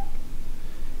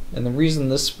 And the reason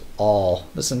this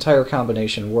entire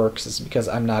combination works is because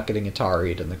I'm not getting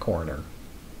Atari'd in the corner.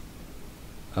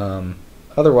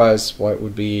 Otherwise, White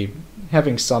would be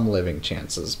having some living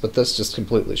chances, but this just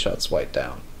completely shuts White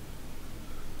down.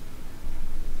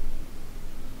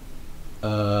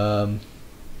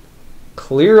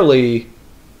 Clearly,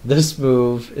 this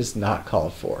move is not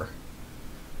called for.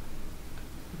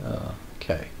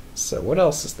 Okay, so what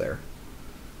else is there?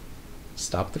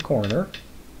 Stop the corner.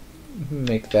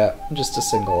 Make that just a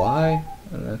single eye,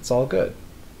 and that's all good.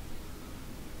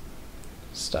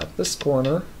 Stop this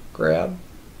corner grab.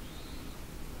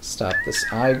 Stop this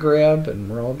eye grab, and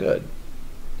we're all good.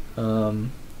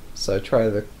 So I try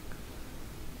the...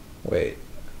 Wait.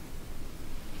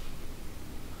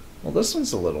 Well, this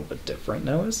one's a little bit different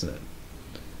now, isn't it?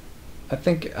 I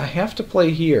think I have to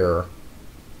play here.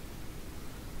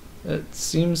 It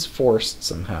seems forced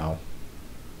somehow,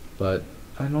 but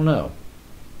I don't know.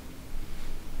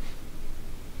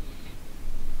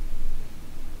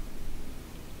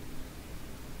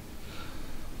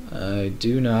 I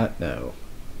do not know.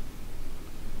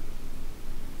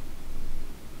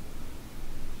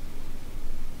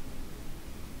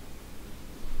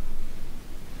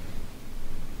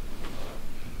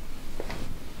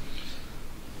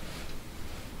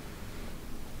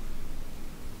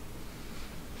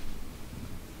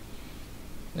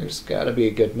 There's got to be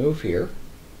a good move here.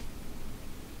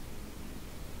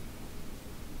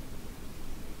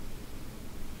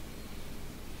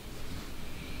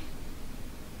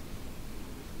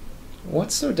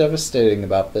 What's so devastating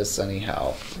about this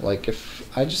anyhow? Like,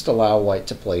 if I just allow white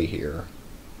to play here...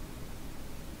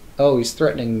 Oh, he's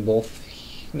threatening both...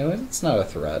 No, it's not a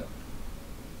threat.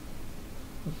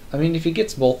 I mean, if he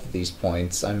gets both of these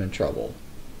points, I'm in trouble.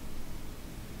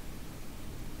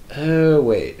 Oh,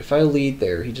 wait. If I lead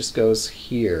there, he just goes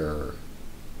here.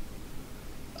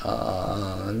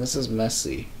 And this is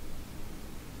messy.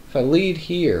 If I lead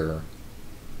here,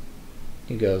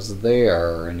 he goes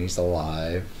there, and he's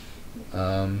alive.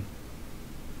 Hmm.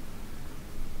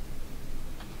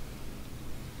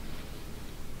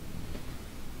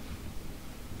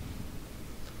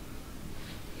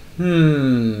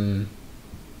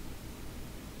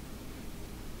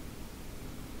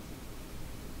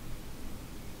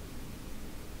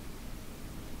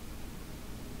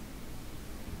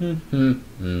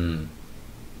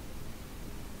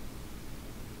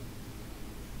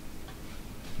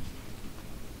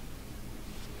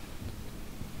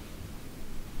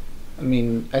 I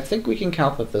mean, I think we can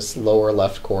count that this lower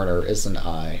left corner is an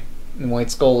eye, and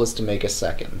white's goal is to make a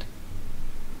second.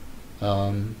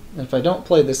 If I don't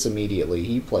play this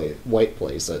immediately, white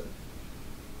plays it.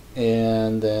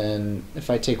 And then if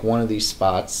I take one of these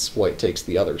spots, white takes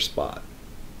the other spot.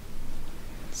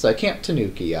 So I can't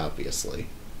Tanuki, obviously.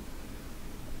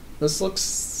 This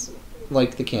looks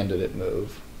like the candidate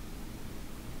move.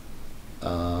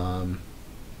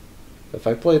 If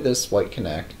I play this, white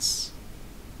connects.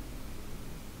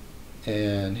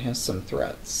 And has some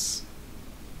threats.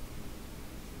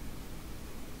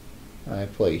 I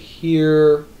play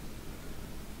here.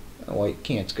 White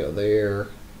can't go there.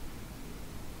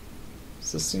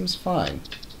 So this seems fine.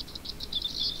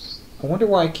 I wonder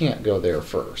why I can't go there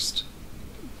first.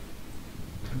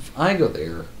 If I go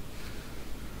there,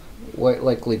 white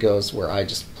likely goes where I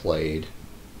just played.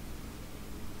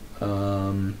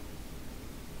 Oh,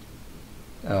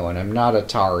 and I'm not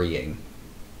Atariing.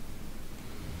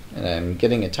 And I'm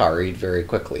getting Atari'd very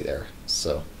quickly there,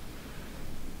 so...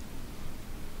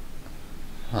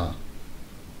 Huh.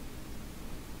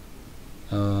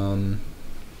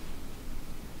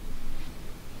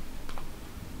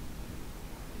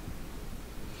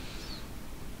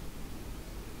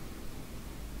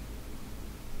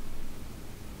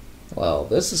 Well,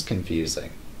 this is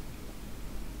confusing.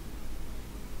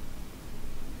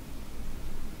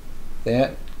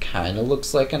 That kind of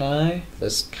looks like an eye.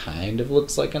 This kind of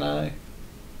looks like an eye.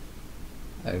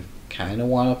 I kind of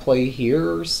want to play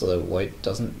here so that white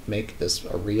doesn't make this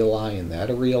a real eye and that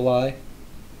a real eye.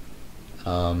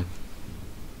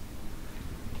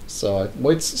 So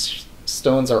white's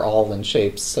stones are all in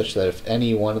shapes such that if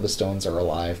any one of the stones are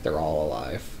alive, they're all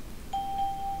alive.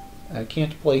 I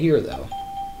can't play here though.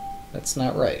 That's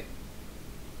not right.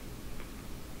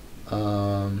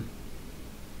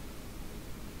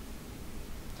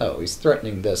 Oh, he's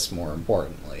threatening this more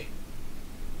importantly.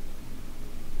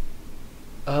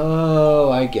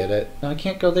 Oh, I get it. No, I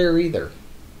can't go there either.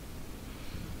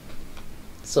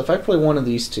 So if I play one of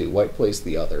these two, white plays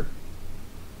the other.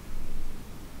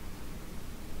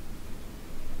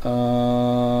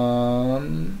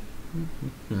 I'm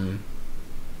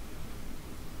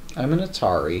an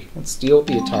Atari. Let's deal with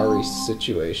the Atari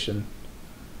situation.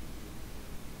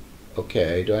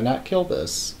 Okay, do I not kill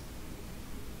this?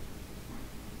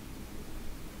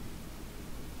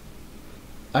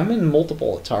 I'm in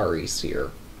multiple Ataris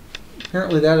here.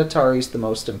 Apparently that Atari's the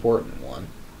most important one.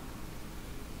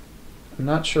 I'm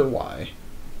not sure why.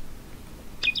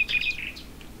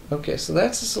 Okay, so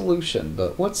that's a solution,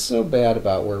 but what's so bad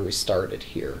about where we started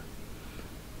here?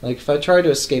 Like, if I try to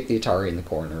escape the Atari in the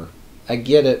corner, I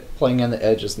get it, playing on the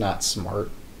edge is not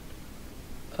smart.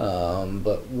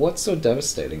 But what's so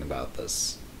devastating about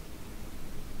this?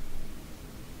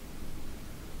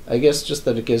 I guess just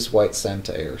that it gives white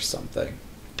Sente or something.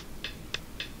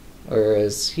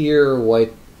 Whereas here,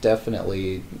 white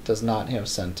definitely does not have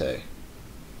Sente.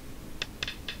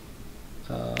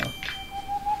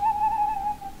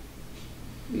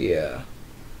 Yeah.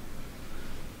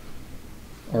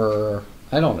 Or,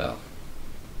 I don't know.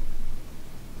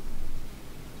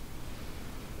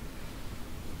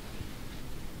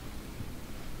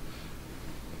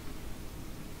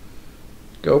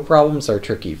 Go problems are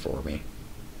tricky for me.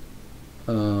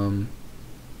 I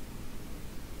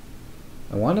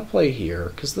want to play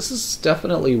here, because this is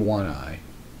definitely one eye.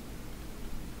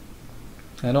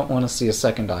 I don't want to see a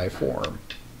second eye form.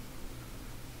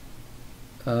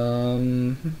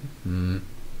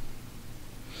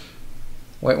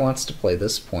 White wants to play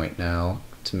this point now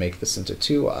to make this into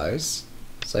two eyes,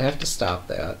 so I have to stop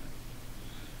that.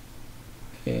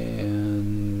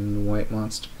 And white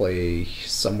wants to play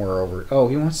somewhere over... Oh,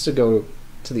 he wants to go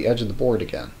to the edge of the board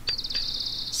again.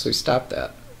 so we stop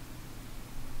that.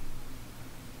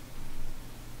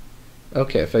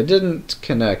 Okay, if I didn't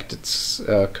connect, it's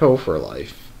Ko for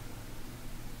life.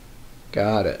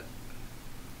 Got it.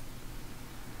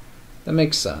 That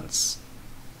makes sense.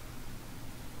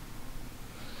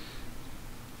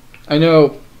 I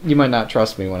know you might not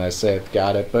trust me when I say I've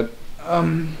got it, but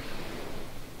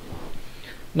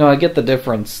no, I get the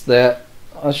difference that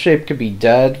a shape could be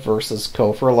dead versus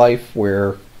Ko for life,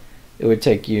 where it would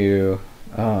take you,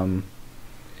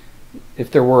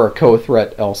 if there were a Ko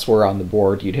threat elsewhere on the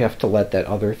board, you'd have to let that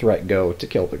other threat go to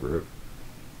kill the group.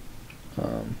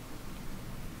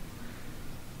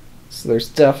 So there's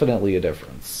definitely a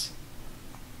difference.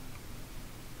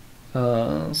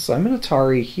 So I'm going to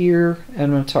Atari here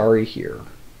and an Atari here.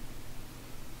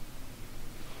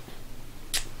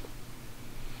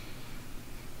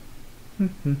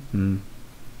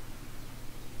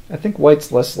 I think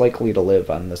white's less likely to live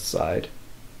on this side.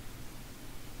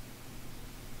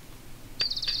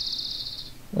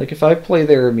 Like if I play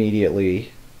there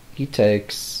immediately, he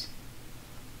takes,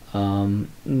 and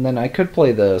then I could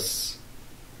play this,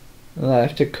 and I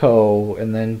have to Ko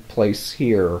and then place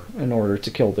here in order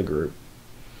to kill the group.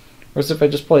 Whereas if I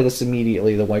just play this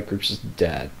immediately, the white group's just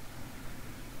dead.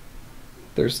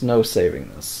 There's no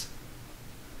saving this.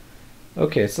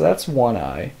 Okay, so that's one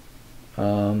eye.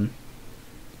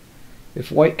 If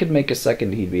white could make a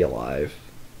second, he'd be alive.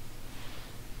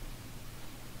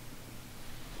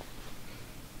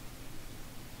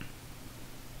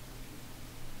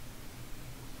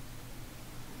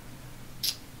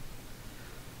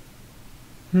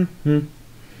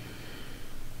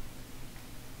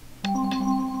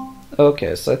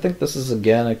 Okay, so I think this is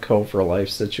again a Ko for life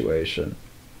situation.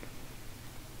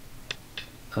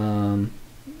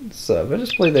 So if I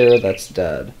just play there, that's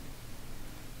dead.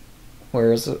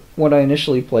 Whereas what I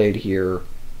initially played here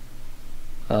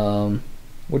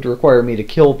would require me to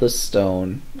kill this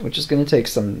stone, which is going to take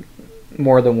some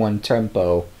more than one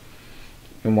tempo.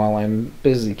 And while I'm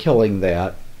busy killing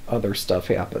that, other stuff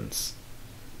happens.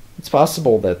 It's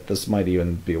possible that this might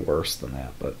even be worse than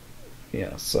that, but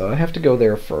yeah, so I have to go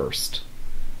there first.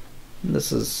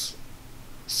 This is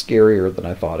scarier than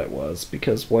I thought it was,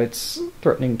 because white's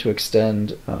threatening to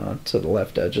extend to the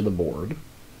left edge of the board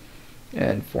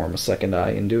and form a second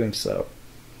eye in doing so.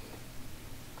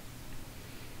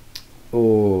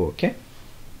 Okay.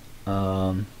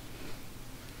 Well,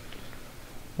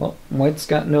 white's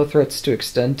got no threats to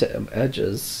extend to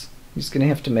edges. He's going to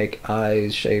have to make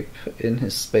eyes shape in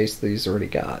his space that he's already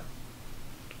got.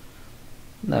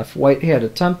 Now, if white had a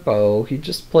tempo, he'd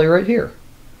just play right here.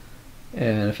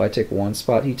 And if I take one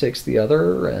spot, he takes the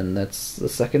other, and that's the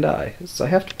second eye. So I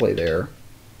have to play there.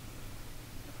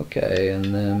 Okay,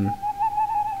 and then...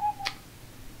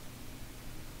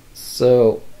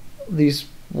 So, these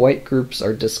white groups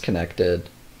are disconnected.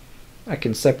 I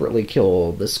can separately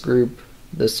kill this group,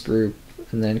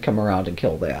 and then come around and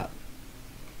kill that.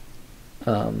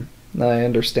 Now I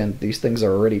understand these things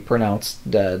are already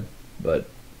pronounced dead, but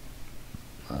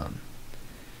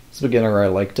as a beginner I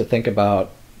like to think about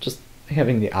just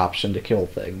having the option to kill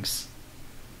things.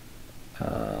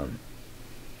 I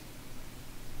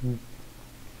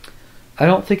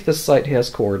don't think this site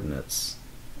has coordinates.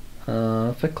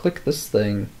 If I click this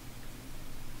thing,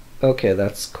 okay,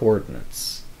 that's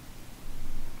coordinates.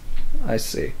 I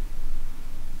see.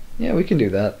 Yeah, we can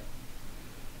do that.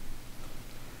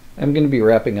 I'm going to be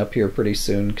wrapping up here pretty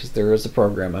soon because there is a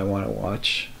program I want to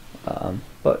watch.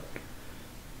 But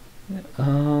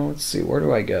let's see, where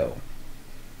do I go?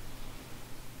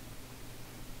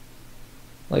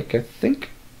 Like, I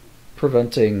think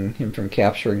preventing him from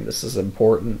capturing this is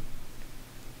important.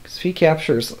 Because if he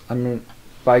captures,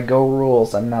 by Go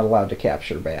rules, I'm not allowed to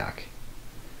capture back.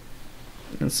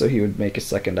 And so he would make a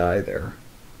second eye there.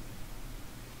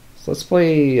 So let's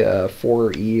play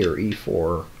 4E or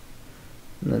E4.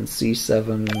 And then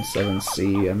C7,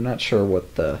 7C. I'm not sure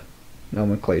what the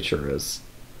nomenclature is.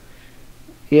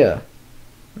 Yeah,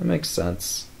 that makes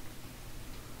sense.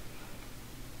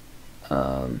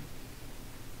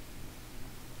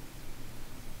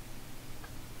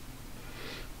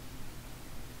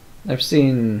 I've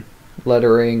seen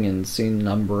lettering and seen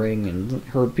numbering and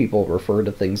heard people refer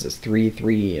to things as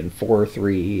 3-3 and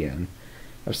 4-3, and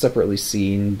I've separately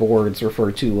seen boards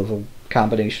referred to with a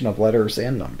combination of letters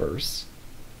and numbers.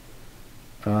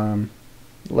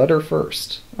 Letter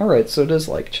first. Alright, so it is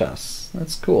like chess.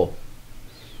 That's cool.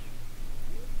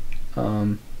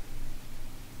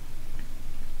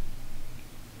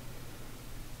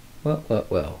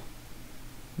 Well.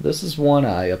 This is one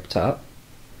eye up top.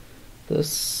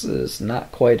 This is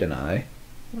not quite an eye.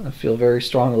 I feel very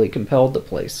strongly compelled to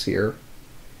place here.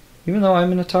 Even though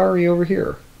I'm an Atari over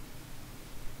here.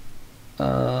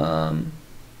 Well,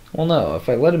 no. If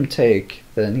I let him take,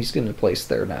 then he's going to place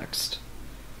there next.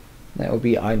 That would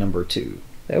be I number 2.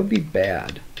 That would be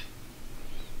bad.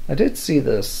 I did see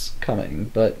this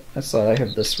coming, but I thought I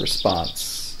have this response,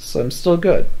 so I'm still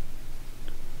good.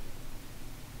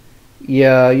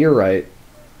 Yeah, you're right.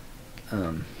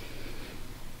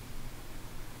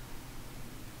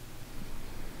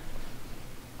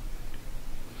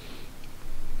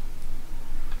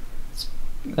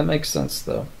 That makes sense,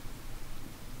 though.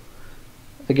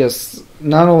 I guess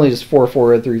not only does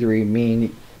 4-4 and 3-3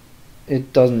 mean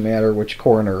it doesn't matter which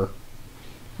corner.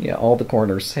 Yeah, all the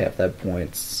corners have that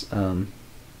points. I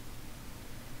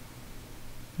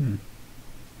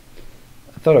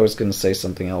thought I was going to say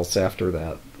something else after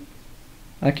that.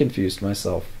 I confused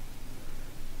myself.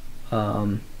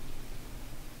 Well,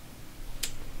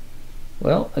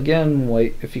 again,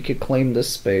 white, if he could claim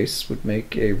this space, would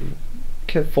make a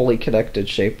fully connected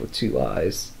shape with 2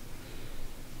 eyes.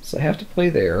 So I have to play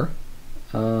there.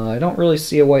 I don't really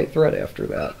see a white threat after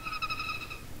that.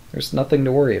 There's nothing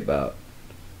to worry about.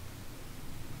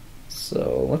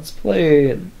 So let's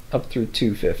play up through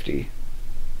 250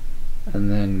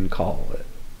 and then call it.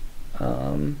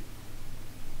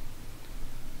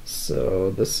 So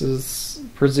this is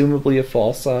presumably a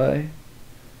false eye.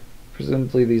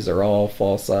 Presumably these are all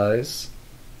false eyes.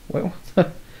 Well,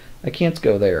 I can't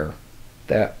go there.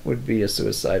 That would be a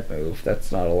suicide move.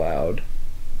 That's not allowed.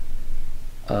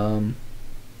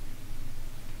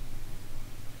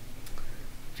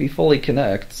 If he fully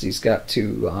connects, he's got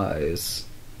 2 eyes.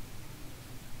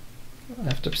 I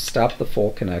have to stop the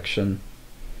full connection.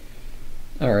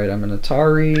 Alright, I'm an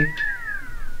Atari.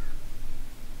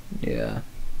 Yeah,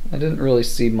 I didn't really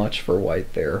see much for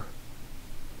white there.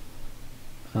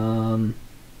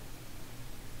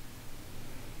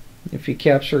 If he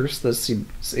captures this,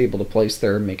 he's able to place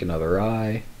there and make another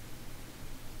eye.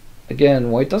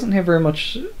 Again, white doesn't have very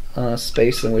much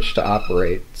space in which to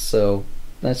operate, so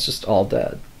that's just all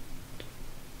dead.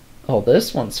 Oh,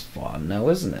 this one's fun now,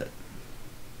 isn't it?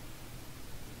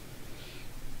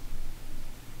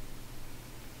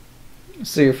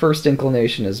 So your first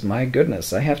inclination is, my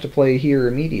goodness, I have to play here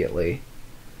immediately.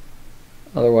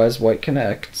 Otherwise, white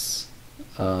connects.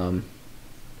 I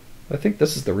think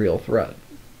this is the real threat.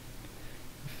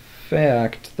 In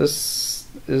fact, this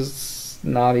is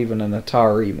not even an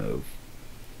Atari move.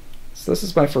 So this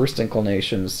is my first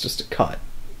inclination, is just a cut.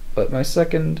 But my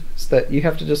second is that you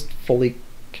have to just fully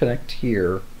connect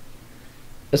here,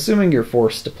 assuming you're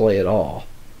forced to play at all.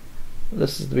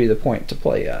 This is to be the point to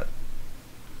play at.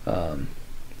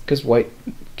 Because white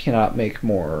cannot make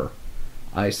more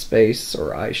eye space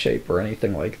or eye shape or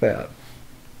anything like that.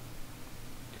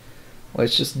 Well,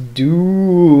 it's just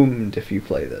doomed if you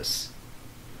play this.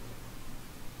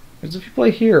 Because if you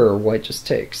play here, white just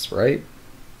takes, right?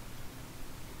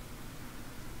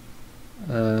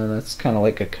 That's kind of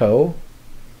like a ko.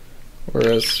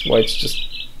 Whereas white's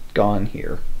just gone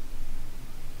here.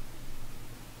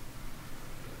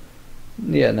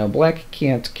 Yeah, no, black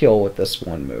can't kill with this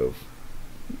one move.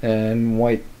 And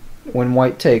white, when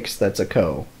white takes, that's a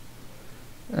ko.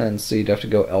 And so you'd have to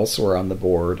go elsewhere on the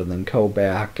board and then ko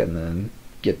back and then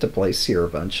get to place here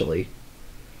eventually.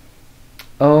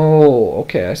 Oh,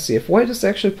 okay, I see. If white is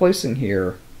actually placing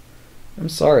here, I'm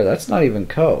sorry, that's not even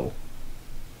ko.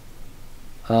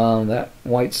 That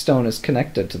white stone is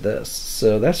connected to this,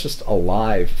 so that's just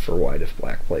alive for white if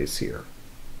black plays here.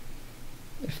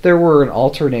 If there were an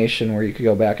alternation where you could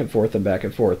go back and forth,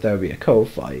 that would be a ko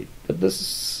fight. But this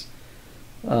is,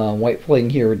 white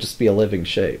playing here would just be a living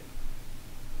shape.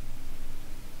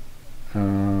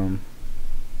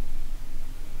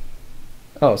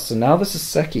 Oh, so now this is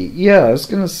Seki. Yeah, I was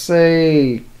gonna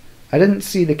say, I didn't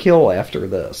see the kill after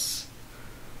this.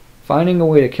 Finding a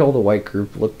way to kill the white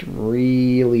group looked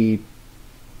really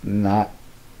not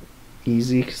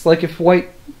easy. Because, like, if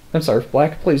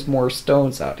black plays more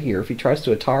stones out here, if he tries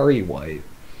to Atari white,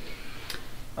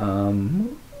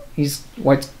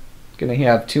 white's gonna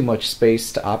have too much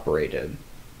space to operate in.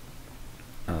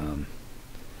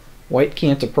 White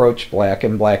can't approach black,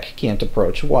 and black can't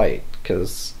approach white,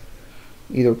 because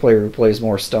either player who plays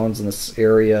more stones in this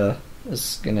area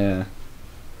is gonna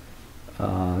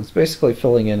it's basically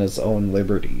filling in his own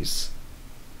liberties.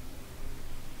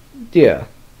 Yeah.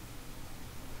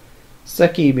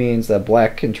 Seki means that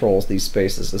black controls these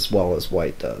spaces as well as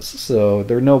white does. So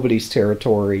they're nobody's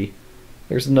territory.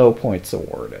 There's no points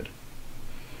awarded.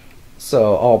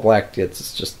 So all black gets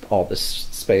is just all this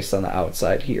space on the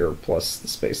outside here plus the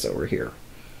space over here.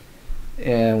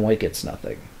 And white gets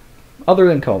nothing. Other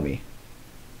than Komi.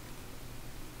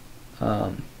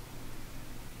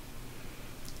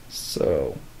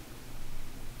 So,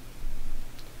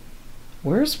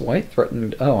 where's white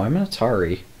threatened? Oh, I'm an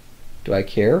Atari. Do I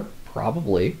care?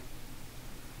 Probably.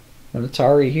 An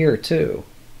Atari here too.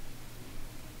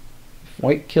 If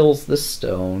white kills this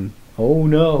stone, oh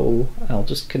no, I'll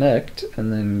just connect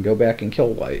and then go back and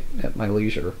kill white at my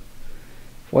leisure.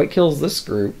 If white kills this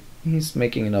group, he's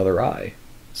making another eye.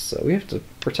 So we have to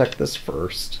protect this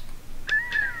first.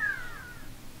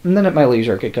 And then at my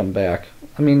leisure I could come back.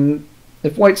 I mean,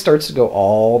 if white starts to go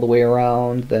all the way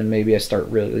around, then maybe I start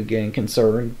really getting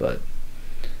concerned, but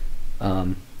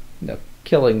no,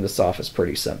 killing this off is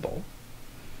pretty simple.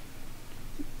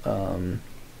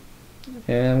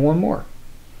 And one more.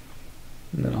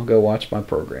 And then I'll go watch my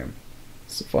program.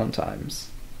 It's fun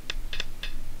times.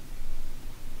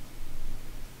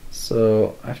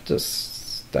 So I have to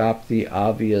stop the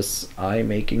obvious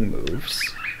eye-making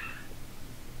moves.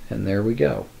 And there we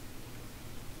go.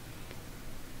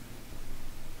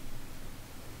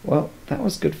 Well, that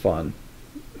was good fun.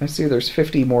 I see there's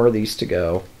 50 more of these to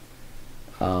go.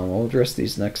 We'll address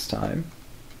these next time.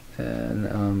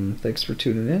 And thanks for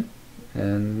tuning in.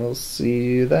 And we'll see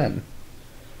you then.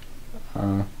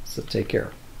 So take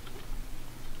care.